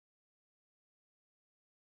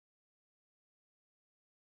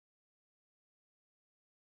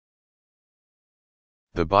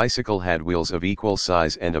 The bicycle had wheels of equal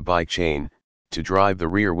size and a bike chain, to drive the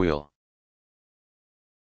rear wheel.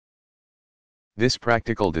 This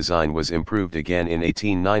practical design was improved again in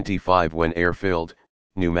 1895 when air-filled,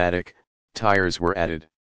 pneumatic, tires were added.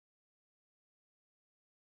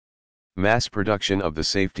 Mass production of the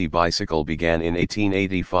safety bicycle began in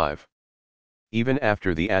 1885. Even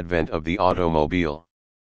after the advent of the automobile,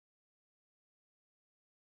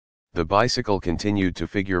 the bicycle continued to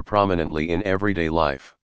figure prominently in everyday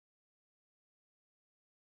life.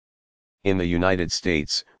 In the United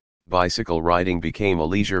States, bicycle riding became a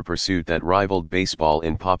leisure pursuit that rivaled baseball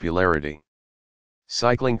in popularity.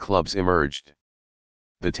 Cycling clubs emerged.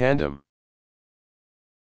 The tandem.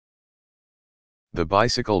 The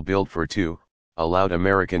bicycle built for two, allowed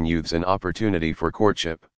American youths an opportunity for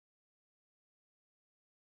courtship.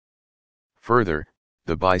 Further,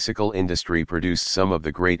 the bicycle industry produced some of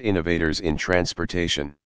the great innovators in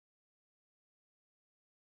transportation,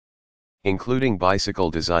 including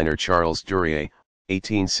bicycle designer Charles Duryea,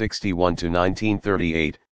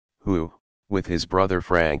 1861–1938, who, with his brother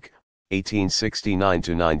Frank,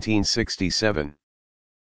 1869–1967,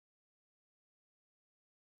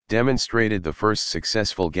 demonstrated the first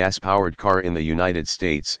successful gas-powered car in the United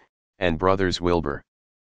States, and brothers Wilbur,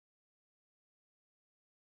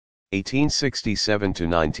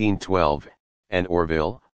 1867–1912, and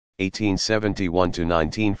Orville,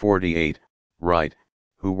 1871–1948, Wright,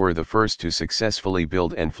 who were the first to successfully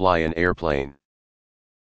build and fly an airplane.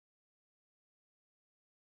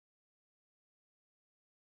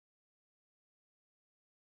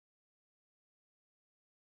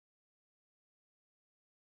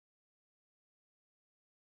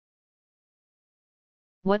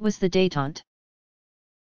 What was the détente?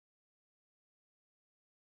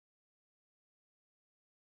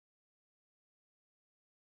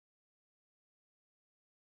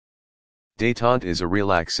 Détente is a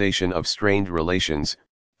relaxation of strained relations,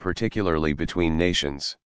 particularly between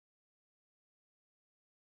nations.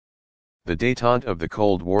 The détente of the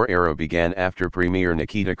Cold War era began after Premier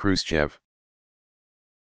Nikita Khrushchev,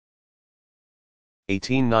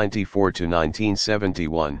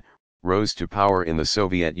 1894–1971, rose to power in the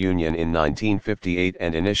Soviet Union in 1958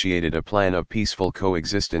 and initiated a plan of peaceful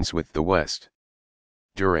coexistence with the West.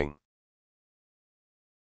 During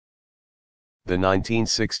the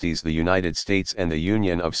 1960s, the United States and the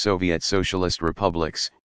Union of Soviet Socialist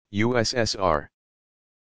Republics, USSR,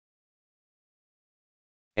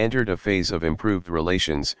 entered a phase of improved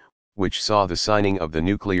relations, which saw the signing of the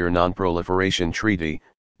Nuclear Non-Proliferation Treaty,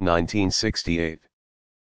 1968.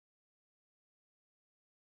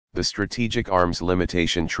 The Strategic Arms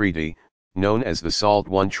Limitation Treaty, known as the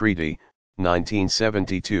SALT I Treaty,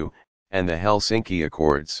 1972, and the Helsinki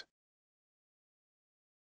Accords,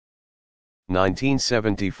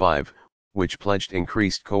 1975, which pledged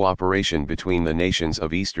increased cooperation between the nations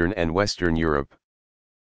of Eastern and Western Europe.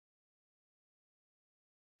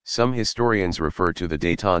 Some historians refer to the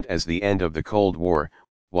détente as the end of the Cold War,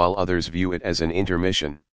 while others view it as an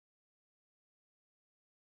intermission.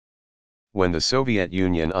 When the Soviet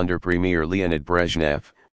Union under Premier Leonid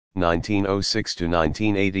Brezhnev,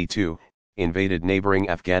 1906–1982, invaded neighboring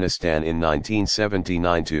Afghanistan in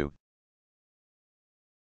 1979 to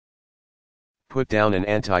put down an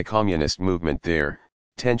anti-communist movement there,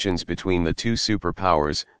 tensions between the two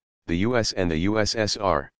superpowers, the US and the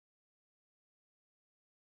USSR,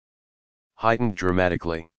 heightened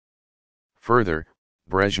dramatically. Further,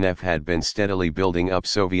 Brezhnev had been steadily building up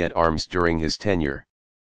Soviet arms during his tenure.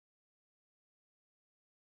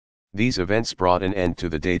 These events brought an end to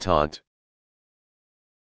the détente.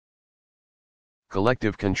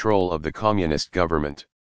 Collective control of the communist government.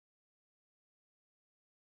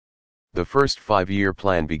 The first five-year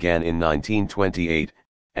plan began in 1928,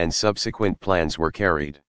 and subsequent plans were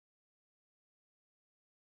carried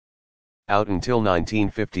out until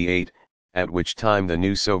 1958, at which time the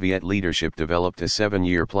new Soviet leadership developed a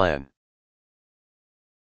seven-year plan.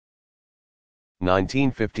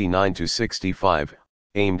 1959–65,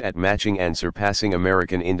 aimed at matching and surpassing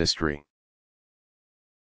American industry.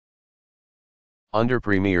 Under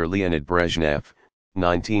Premier Leonid Brezhnev,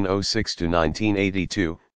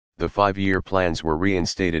 1906–1982, the five-year plans were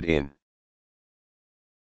reinstated in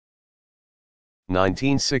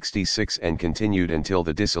 1966 and continued until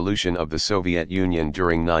the dissolution of the Soviet Union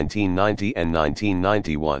during 1990 and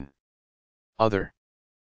 1991. Other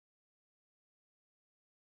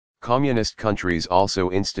communist countries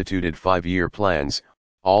also instituted five-year plans,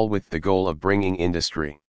 all with the goal of bringing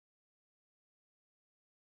industry,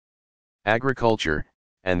 agriculture,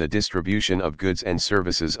 and the distribution of goods and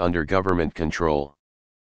services under government control.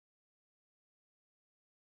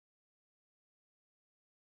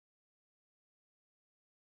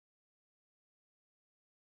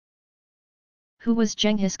 Who was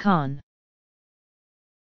Genghis Khan?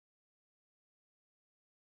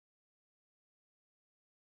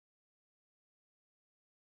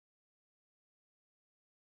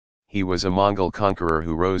 He was a Mongol conqueror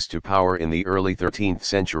who rose to power in the early 13th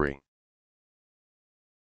century.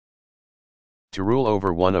 To rule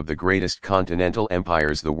over one of the greatest continental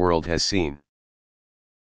empires the world has seen.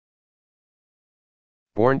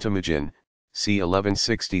 Born Temujin, c.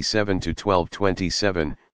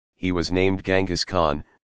 1167–1227, he was named Genghis Khan,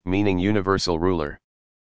 meaning universal ruler.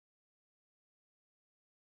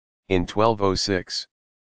 In 1206,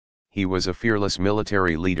 he was a fearless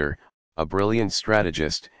military leader, a brilliant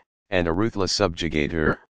strategist, and a ruthless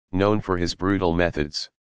subjugator, known for his brutal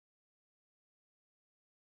methods.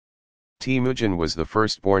 Temujin was the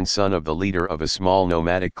firstborn son of the leader of a small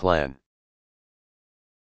nomadic clan.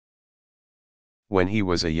 When he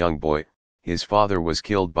was a young boy, his father was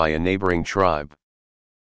killed by a neighboring tribe,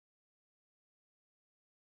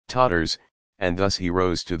 Tatars, and thus he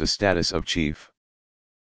rose to the status of chief.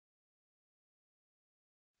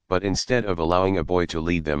 But instead of allowing a boy to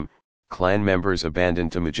lead them, clan members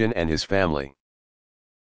abandoned Temujin and his family.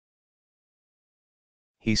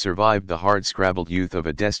 He survived the hard-scrabbled youth of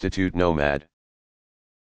a destitute nomad.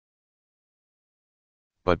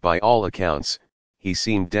 But by all accounts, he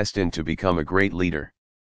seemed destined to become a great leader.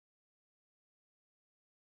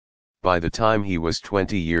 By the time he was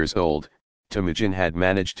 20 years old, Temujin had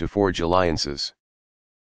managed to forge alliances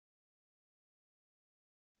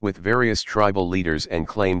with various tribal leaders and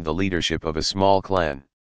claimed the leadership of a small clan.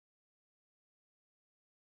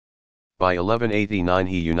 By 1189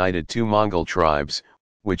 he united two Mongol tribes,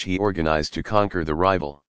 which he organized to conquer the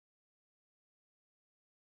rival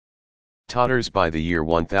Tatars by the year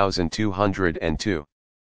 1202.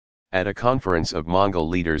 At a conference of Mongol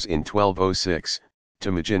leaders in 1206,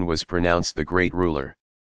 Temujin was pronounced the great ruler,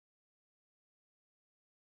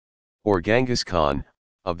 or Genghis Khan,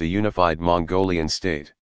 of the unified Mongolian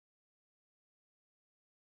state.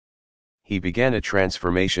 He began a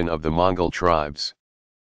transformation of the Mongol tribes,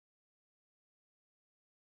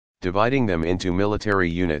 dividing them into military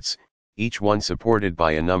units, each one supported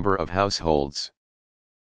by a number of households.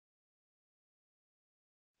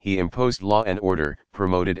 He imposed law and order,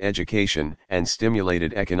 promoted education, and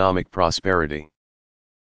stimulated economic prosperity.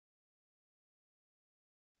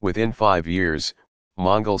 Within 5 years,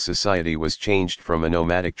 Mongol society was changed from a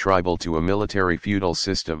nomadic tribal to a military feudal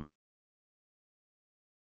system.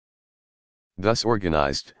 Thus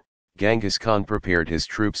organized, Genghis Khan prepared his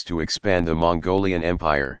troops to expand the Mongolian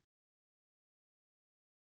Empire.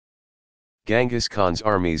 Genghis Khan's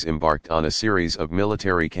armies embarked on a series of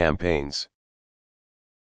military campaigns,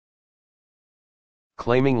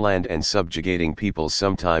 claiming land and subjugating peoples,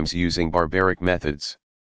 sometimes using barbaric methods.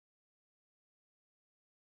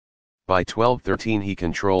 By 1213 he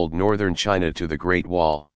controlled northern China to the Great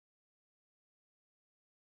Wall.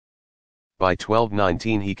 By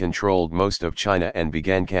 1219 he controlled most of China and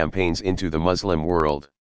began campaigns into the Muslim world.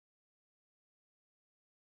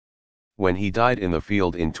 When he died in the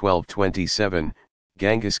field in 1227,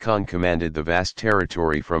 Genghis Khan commanded the vast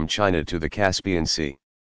territory from China to the Caspian Sea.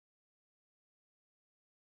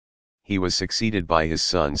 He was succeeded by his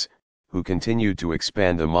sons, who continued to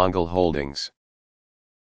expand the Mongol holdings.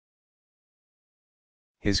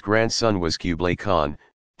 His grandson was Kublai Khan,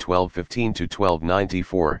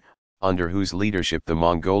 1215–1294, under whose leadership the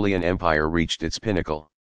Mongolian Empire reached its pinnacle.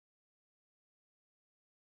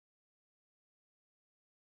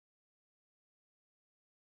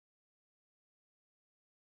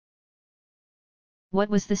 What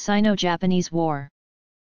was the Sino-Japanese War?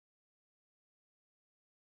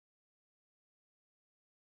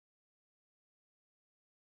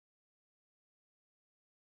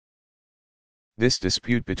 This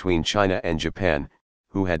dispute between China and Japan,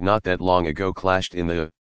 who had not that long ago clashed in the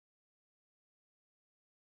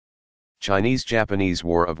Chinese-Japanese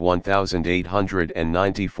War of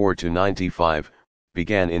 1894–95,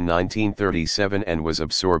 began in 1937 and was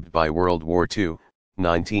absorbed by World War II,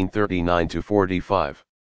 1939–45.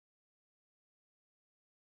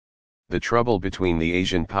 The trouble between the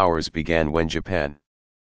Asian powers began when Japan,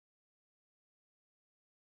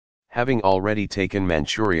 having already taken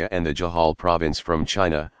Manchuria and the Jahal province from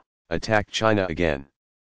China, attacked China again.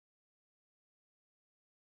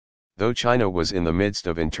 Though China was in the midst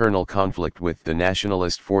of internal conflict with the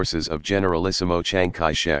nationalist forces of Generalissimo Chiang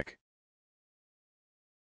Kai-shek.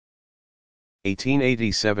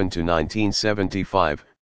 1887 to 1975,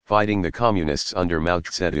 fighting the Communists under Mao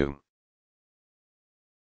Zedong.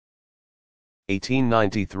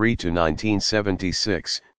 1893 to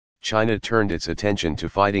 1976, China turned its attention to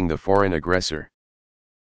fighting the foreign aggressor.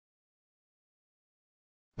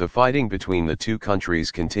 The fighting between the two countries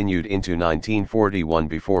continued into 1941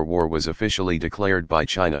 before war was officially declared by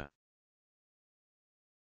China.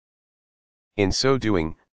 In so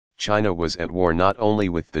doing, China was at war not only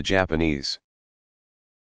with the Japanese,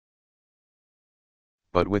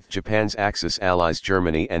 but with Japan's Axis allies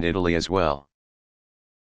Germany and Italy as well.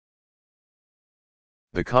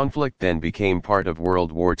 The conflict then became part of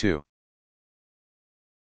World War II,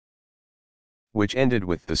 which ended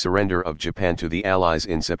with the surrender of Japan to the Allies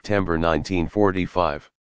in September 1945.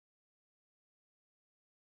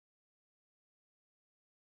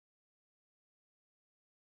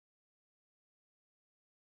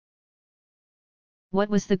 What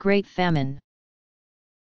was the Great Famine?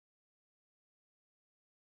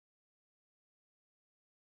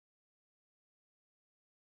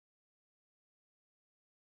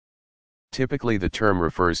 Typically the term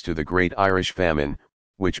refers to the Great Irish Famine,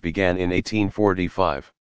 which began in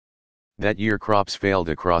 1845. That year crops failed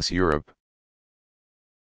across Europe,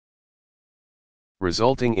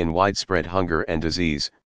 resulting in widespread hunger and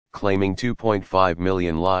disease, claiming 2.5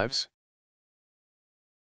 million lives.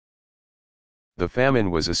 The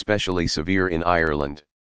famine was especially severe in Ireland,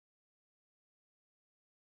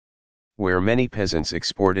 where many peasants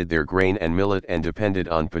exported their grain and millet and depended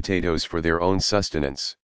on potatoes for their own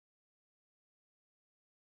sustenance.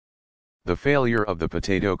 The failure of the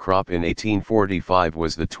potato crop in 1845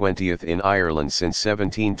 was the 20th in Ireland since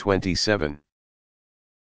 1727.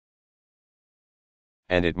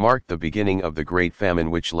 And it marked the beginning of the Great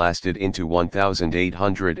Famine, which lasted into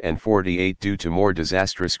 1848 due to more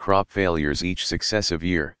disastrous crop failures each successive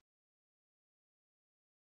year.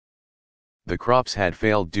 The crops had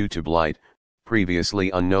failed due to blight,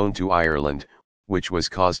 previously unknown to Ireland, which was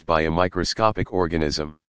caused by a microscopic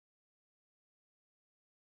organism.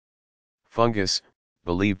 Fungus,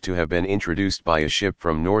 believed to have been introduced by a ship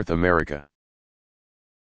from North America.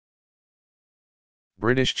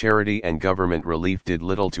 British charity and government relief did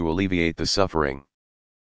little to alleviate the suffering.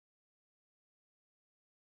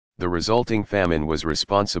 The resulting famine was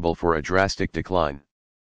responsible for a drastic decline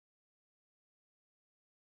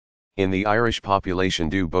in the Irish population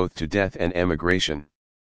due both to death and emigration.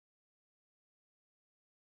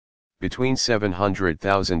 Between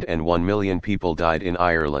 700,000 and 1 million people died in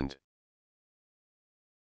Ireland,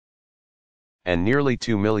 and nearly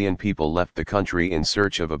 2 million people left the country in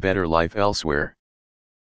search of a better life elsewhere.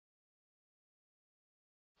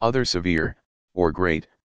 Other severe, or great,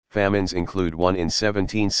 famines include one in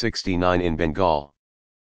 1769 in Bengal.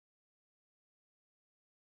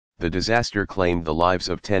 The disaster claimed the lives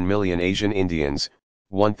of 10 million Asian Indians,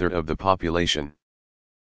 one-third of the population.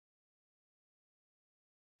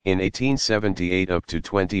 In 1878 up to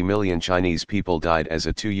 20 million Chinese people died as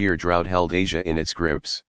a two-year drought held Asia in its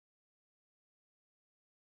grips,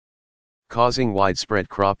 causing widespread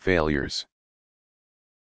crop failures.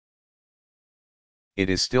 It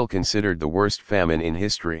is still considered the worst famine in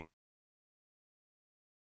history.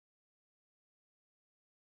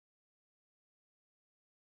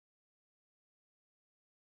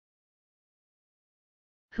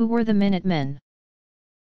 Who were the Minutemen?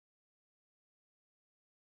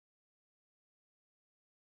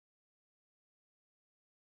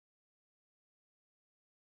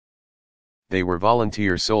 They were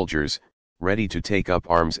volunteer soldiers, ready to take up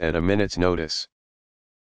arms at a minute's notice,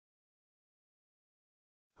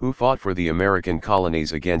 who fought for the American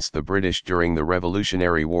colonies against the British during the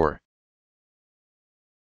Revolutionary War.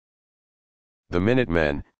 The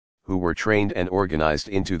Minutemen, who were trained and organized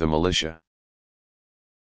into the militia,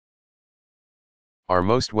 are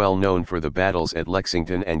most well known for the battles at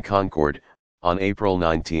Lexington and Concord, on April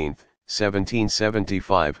 19,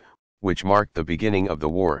 1775, which marked the beginning of the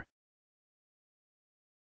war.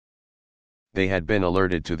 They had been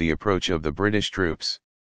alerted to the approach of the British troops,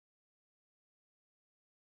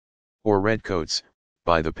 or Redcoats,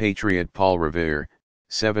 by the patriot Paul Revere,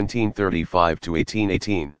 1735 to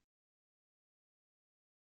 1818.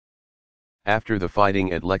 After the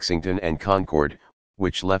fighting at Lexington and Concord,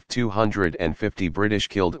 which left 250 British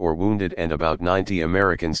killed or wounded and about 90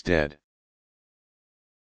 Americans dead,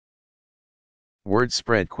 word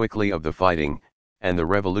spread quickly of the fighting, and the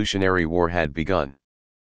Revolutionary War had begun.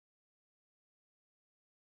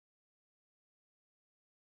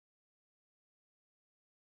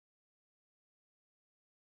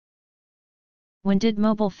 When did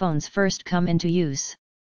mobile phones first come into use?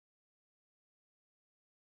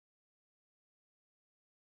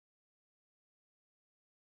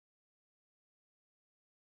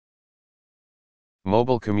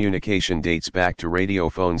 Mobile communication dates back to radio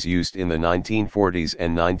phones used in the 1940s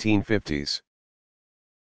and 1950s.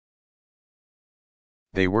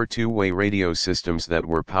 They were two-way radio systems that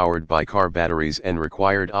were powered by car batteries and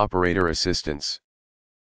required operator assistance.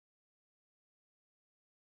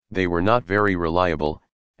 They were not very reliable,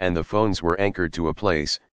 and the phones were anchored to a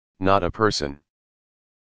place, not a person.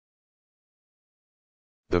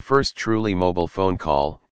 The first truly mobile phone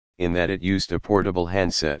call, in that it used a portable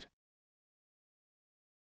handset,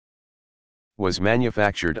 was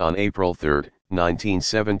manufactured on April 3,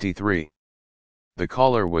 1973. The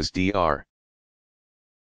caller was Dr.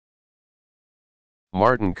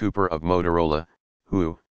 Martin Cooper of Motorola,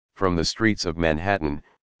 who, from the streets of Manhattan,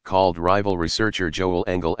 called rival researcher Joel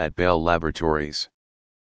Engel at Bell Laboratories.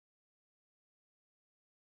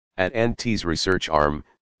 At NT's research arm,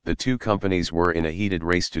 the two companies were in a heated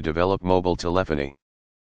race to develop mobile telephony.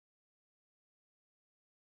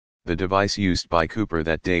 The device used by Cooper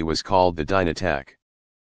that day was called the Dynatac.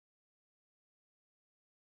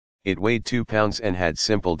 It weighed 2 pounds and had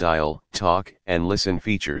simple dial, talk, and listen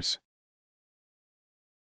features.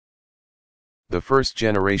 The first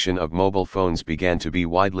generation of mobile phones began to be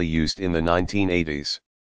widely used in the 1980s.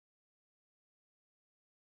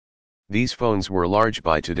 These phones were large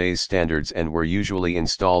by today's standards and were usually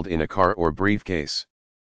installed in a car or briefcase.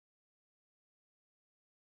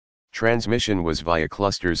 Transmission was via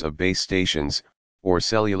clusters of base stations, or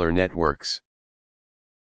cellular networks.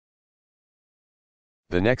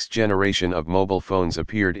 The next generation of mobile phones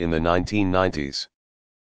appeared in the 1990s.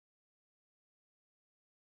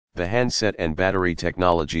 The handset and battery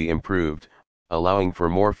technology improved, allowing for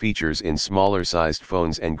more features in smaller-sized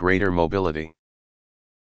phones and greater mobility.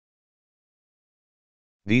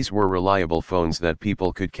 These were reliable phones that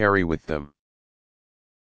people could carry with them.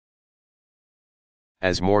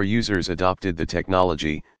 As more users adopted the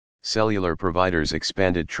technology, cellular providers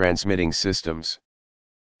expanded transmitting systems.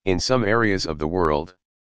 In some areas of the world,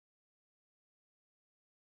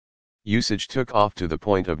 usage took off to the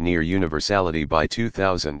point of near universality by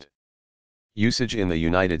 2000. Usage in the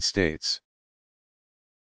United States,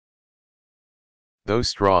 though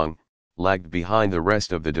strong, lagged behind the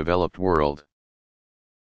rest of the developed world.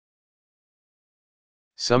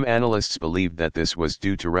 Some analysts believed that this was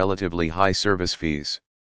due to relatively high service fees,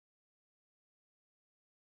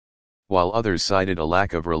 while others cited a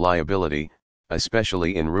lack of reliability,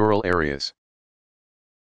 especially in rural areas.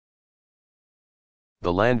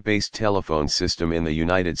 The land-based telephone system in the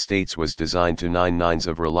United States was designed to 9 nines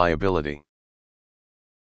of reliability,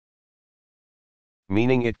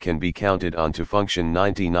 meaning it can be counted on to function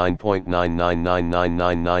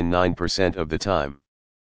 99.9999999% of the time.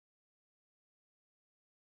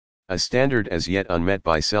 A standard as yet unmet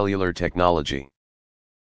by cellular technology.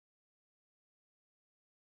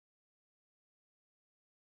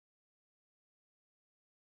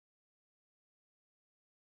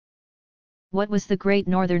 What was the Great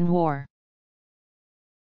Northern War?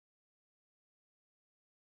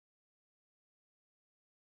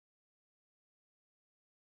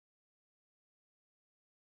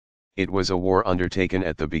 It was a war undertaken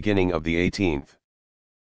at the beginning of the 18th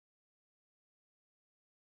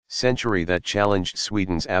century that challenged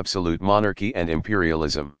Sweden's absolute monarchy and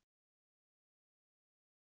imperialism.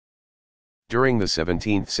 During the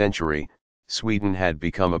 17th century, Sweden had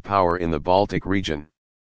become a power in the Baltic region,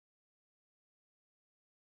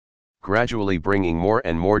 gradually bringing more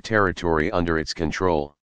and more territory under its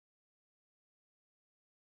control.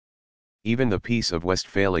 Even the Peace of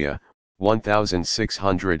Westphalia,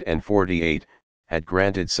 1648, had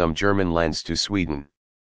granted some German lands to Sweden.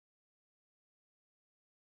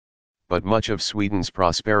 But much of Sweden's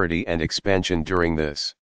prosperity and expansion during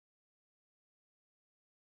this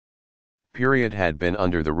period had been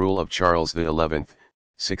under the rule of Charles XI,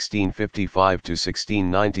 1655 to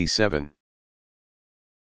 1697.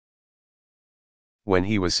 When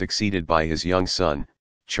he was succeeded by his young son,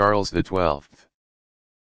 Charles XII.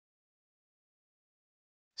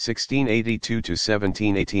 1682 to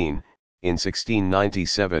 1718, in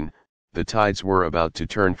 1697, the tides were about to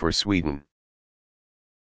turn for Sweden.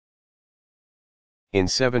 In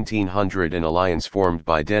 1700 an alliance formed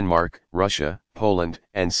by Denmark, Russia, Poland,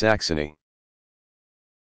 and Saxony,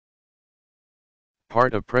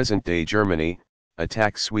 part of present-day Germany,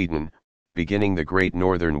 attacked Sweden, beginning the Great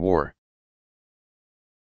Northern War.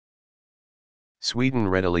 Sweden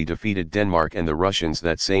readily defeated Denmark and the Russians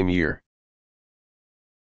that same year.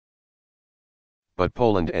 but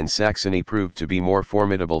Poland and Saxony proved to be more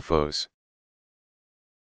formidable foes.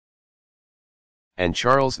 And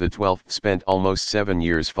Charles XII spent almost 7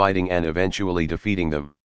 years fighting and eventually defeating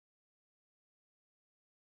them.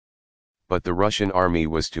 But the Russian army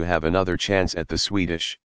was to have another chance at the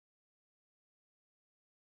Swedish.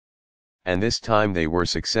 And this time they were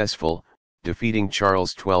successful, defeating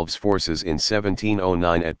Charles XII's forces in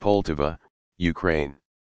 1709 at Poltava, Ukraine.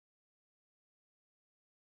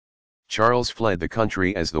 Charles fled the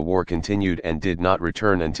country as the war continued and did not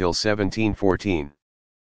return until 1714.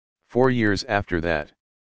 4 years after that,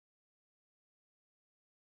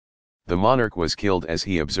 the monarch was killed as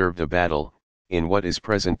he observed a battle, in what is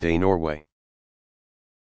present-day Norway.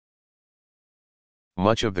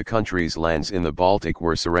 Much of the country's lands in the Baltic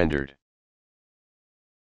were surrendered.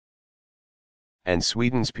 And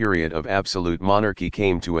Sweden's period of absolute monarchy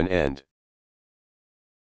came to an end.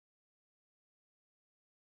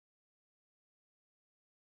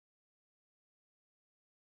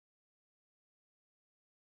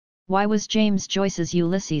 Why was James Joyce's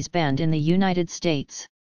Ulysses banned in the United States?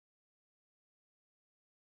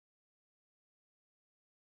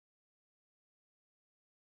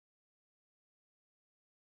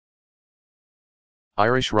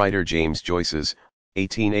 Irish writer James Joyce's,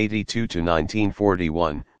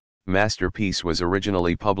 1882–1941, masterpiece was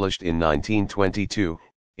originally published in 1922,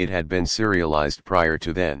 it had been serialized prior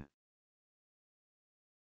to then.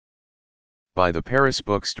 By the Paris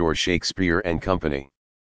bookstore Shakespeare and Company.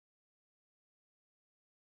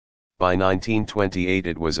 By 1928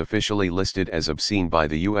 it was officially listed as obscene by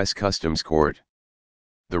the U.S. Customs Court.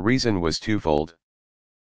 The reason was twofold.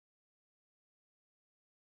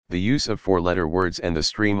 The use of four-letter words and the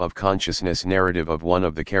stream of consciousness narrative of one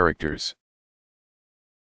of the characters,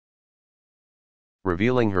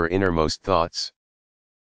 revealing her innermost thoughts.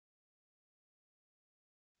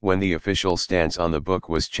 When the official stance on the book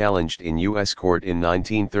was challenged in U.S. court in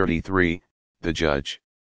 1933, the judge,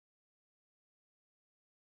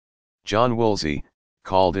 John Woolsey,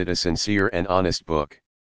 called it a sincere and honest book.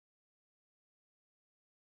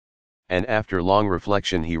 And after long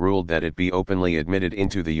reflection he ruled that it be openly admitted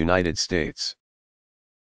into the United States.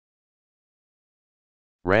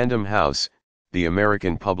 Random House, the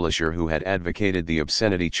American publisher who had advocated the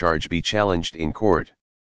obscenity charge be challenged in court,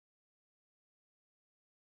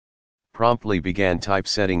 promptly began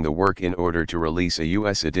typesetting the work in order to release a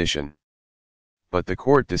U.S. edition. But the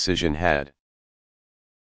court decision had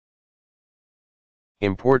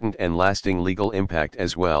important and lasting legal impact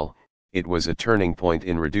as well. It was a turning point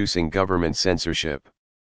in reducing government censorship.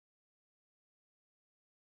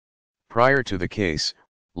 Prior to the case,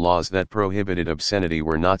 laws that prohibited obscenity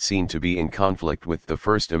were not seen to be in conflict with the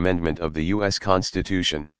First Amendment of the U.S.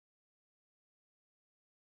 Constitution,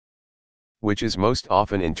 which is most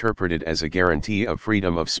often interpreted as a guarantee of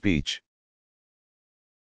freedom of speech.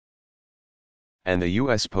 And the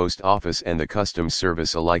U.S. Post Office and the Customs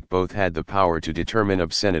Service alike both had the power to determine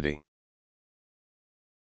obscenity.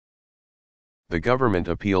 The government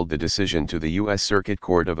appealed the decision to the U.S. Circuit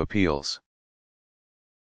Court of Appeals.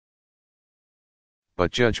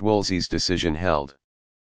 But Judge Woolsey's decision held.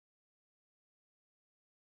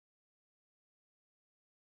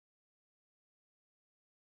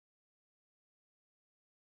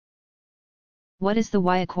 What is the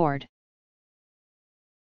Y Accord?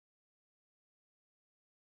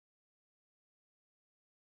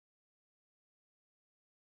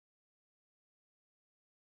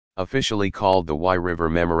 Officially called the Y River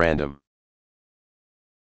Memorandum.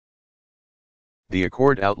 The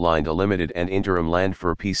accord outlined a limited and interim land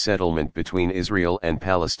for peace settlement between Israel and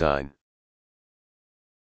Palestine.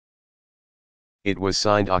 It was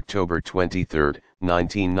signed October 23,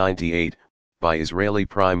 1998, by Israeli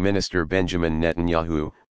Prime Minister Benjamin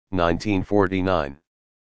Netanyahu, 1949.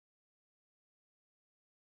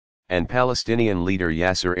 And Palestinian leader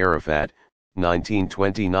Yasser Arafat,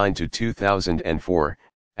 1929–2004,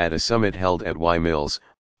 at a summit held at Y Mills,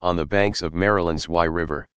 on the banks of Maryland's Y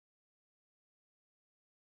River.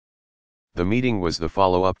 The meeting was the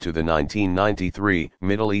follow-up to the 1993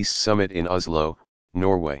 Middle East Summit in Oslo,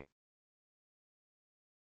 Norway.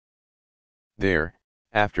 There,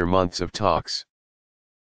 after months of talks,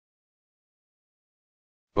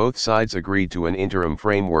 both sides agreed to an interim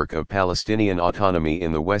framework of Palestinian autonomy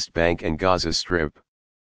in the West Bank and Gaza Strip.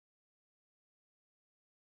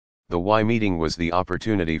 The Y meeting was the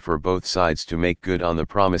opportunity for both sides to make good on the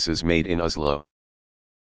promises made in Oslo.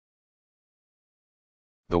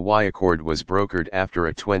 The Y Accord was brokered after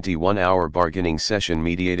a 21-hour bargaining session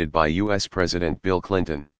mediated by U.S. President Bill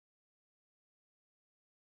Clinton.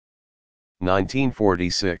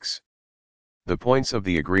 1946. The points of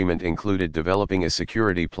the agreement included developing a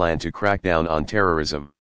security plan to crack down on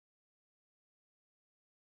terrorism,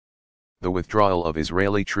 the withdrawal of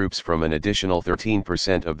Israeli troops from an additional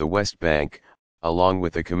 13% of the West Bank, along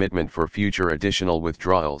with a commitment for future additional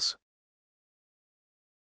withdrawals.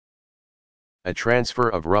 A transfer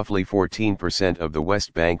of roughly 14% of the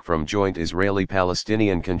West Bank from joint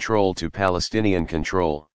Israeli-Palestinian control to Palestinian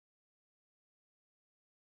control.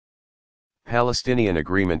 Palestinian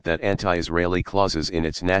agreement that anti-Israeli clauses in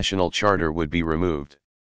its national charter would be removed.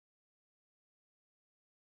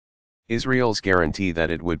 Israel's guarantee that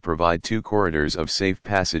it would provide 2 corridors of safe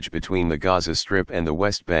passage between the Gaza Strip and the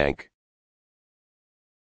West Bank.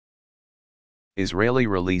 Israeli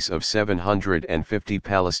release of 750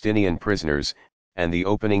 Palestinian prisoners, and the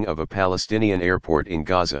opening of a Palestinian airport in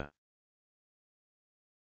Gaza.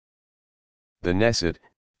 The Knesset,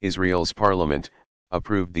 Israel's parliament,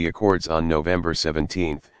 approved the accords on November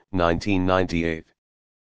 17, 1998.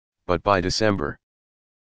 But by December,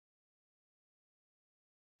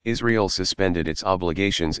 Israel suspended its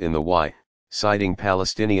obligations in the Y, citing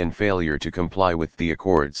Palestinian failure to comply with the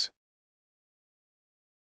accords.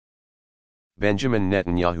 Benjamin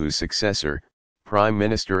Netanyahu's successor, Prime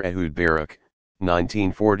Minister Ehud Barak,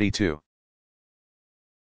 1942.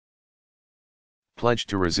 Pledged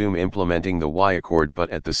to resume implementing the Y Accord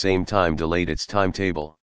but at the same time delayed its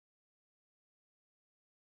timetable,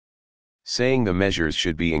 saying the measures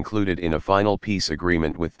should be included in a final peace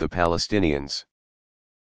agreement with the Palestinians.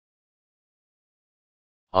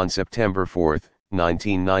 On September 4,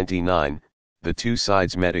 1999, the two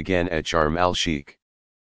sides met again at Sharm el-Sheikh,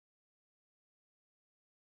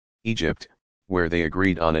 Egypt, where they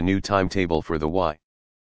agreed on a new timetable for the Y.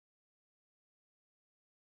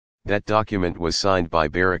 That document was signed by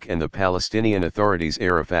Barak and the Palestinian Authority's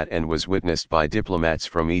Arafat and was witnessed by diplomats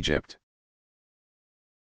from Egypt,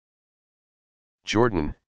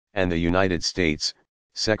 Jordan, and the United States,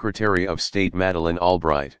 Secretary of State Madeleine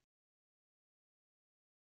Albright.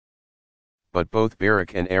 But both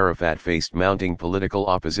Barak and Arafat faced mounting political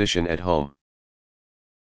opposition at home,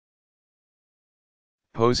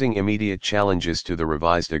 posing immediate challenges to the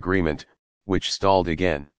revised agreement, which stalled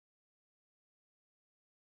again.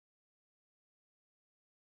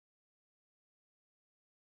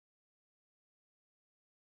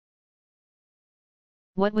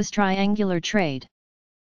 What was triangular trade?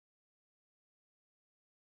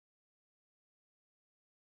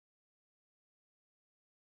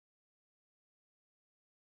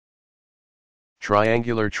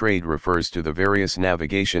 Triangular trade refers to the various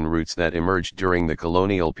navigation routes that emerged during the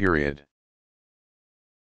colonial period.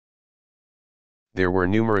 There were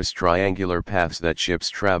numerous triangular paths that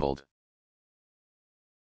ships traveled.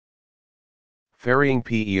 Ferrying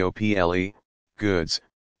people, goods,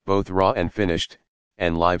 both raw and finished,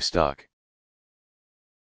 and livestock.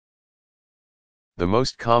 The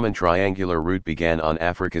most common triangular route began on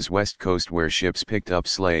Africa's west coast where ships picked up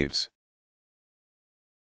slaves.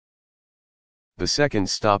 The second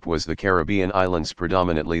stop was the Caribbean islands,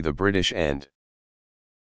 predominantly the British and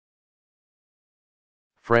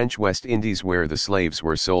French West Indies, where the slaves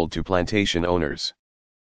were sold to plantation owners,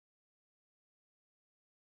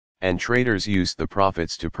 and traders used the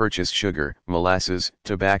profits to purchase sugar, molasses,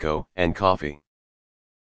 tobacco, and coffee.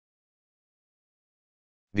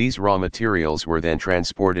 These raw materials were then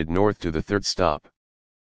transported north to the third stop,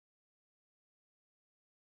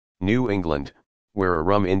 New England, where a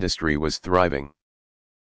rum industry was thriving.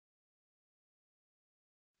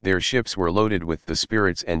 Their ships were loaded with the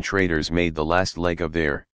spirits and traders made the last leg of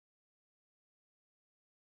their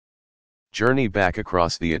journey back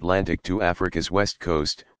across the Atlantic to Africa's west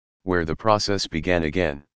coast, where the process began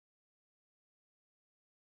again.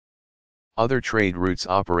 Other trade routes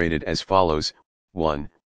operated as follows: 1.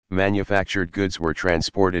 Manufactured goods were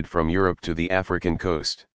transported from Europe to the African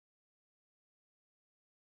coast.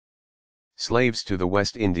 Slaves to the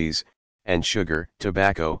West Indies, and sugar,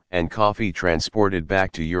 tobacco, and coffee transported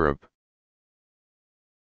back to Europe,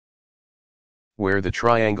 where the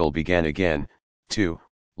triangle began again. 2.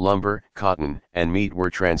 Lumber, cotton, and meat were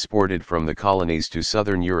transported from the colonies to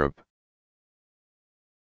southern Europe.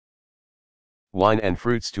 Wine and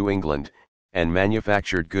fruits to England, and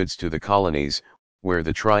manufactured goods to the colonies, where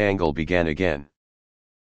the triangle began again.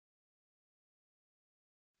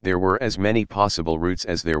 There were as many possible routes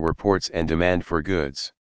as there were ports and demand for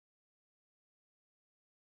goods.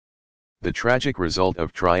 The tragic result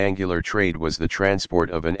of triangular trade was the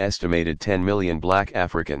transport of an estimated 10 million black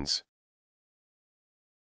Africans.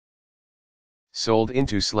 Sold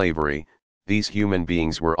into slavery, these human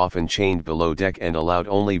beings were often chained below deck and allowed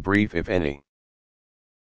only brief, if any,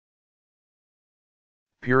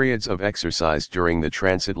 Periods of exercise during the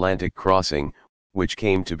transatlantic crossing, which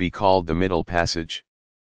came to be called the Middle Passage.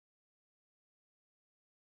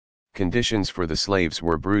 Conditions for the slaves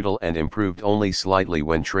were brutal and improved only slightly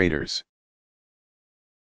when traders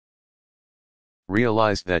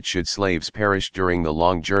realized that should slaves perish during the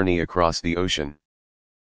long journey across the ocean,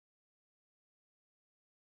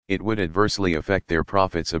 it would adversely affect their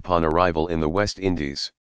profits upon arrival in the West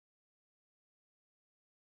Indies.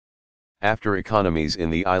 After economies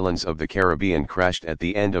in the islands of the Caribbean crashed at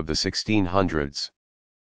the end of the 1600s,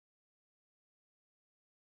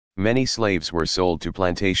 many slaves were sold to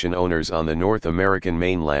plantation owners on the North American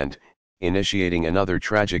mainland, initiating another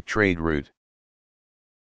tragic trade route.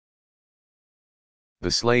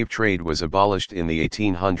 The slave trade was abolished in the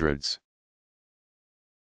 1800s,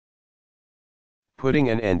 putting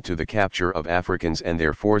an end to the capture of Africans and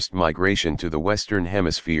their forced migration to the Western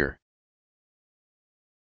Hemisphere.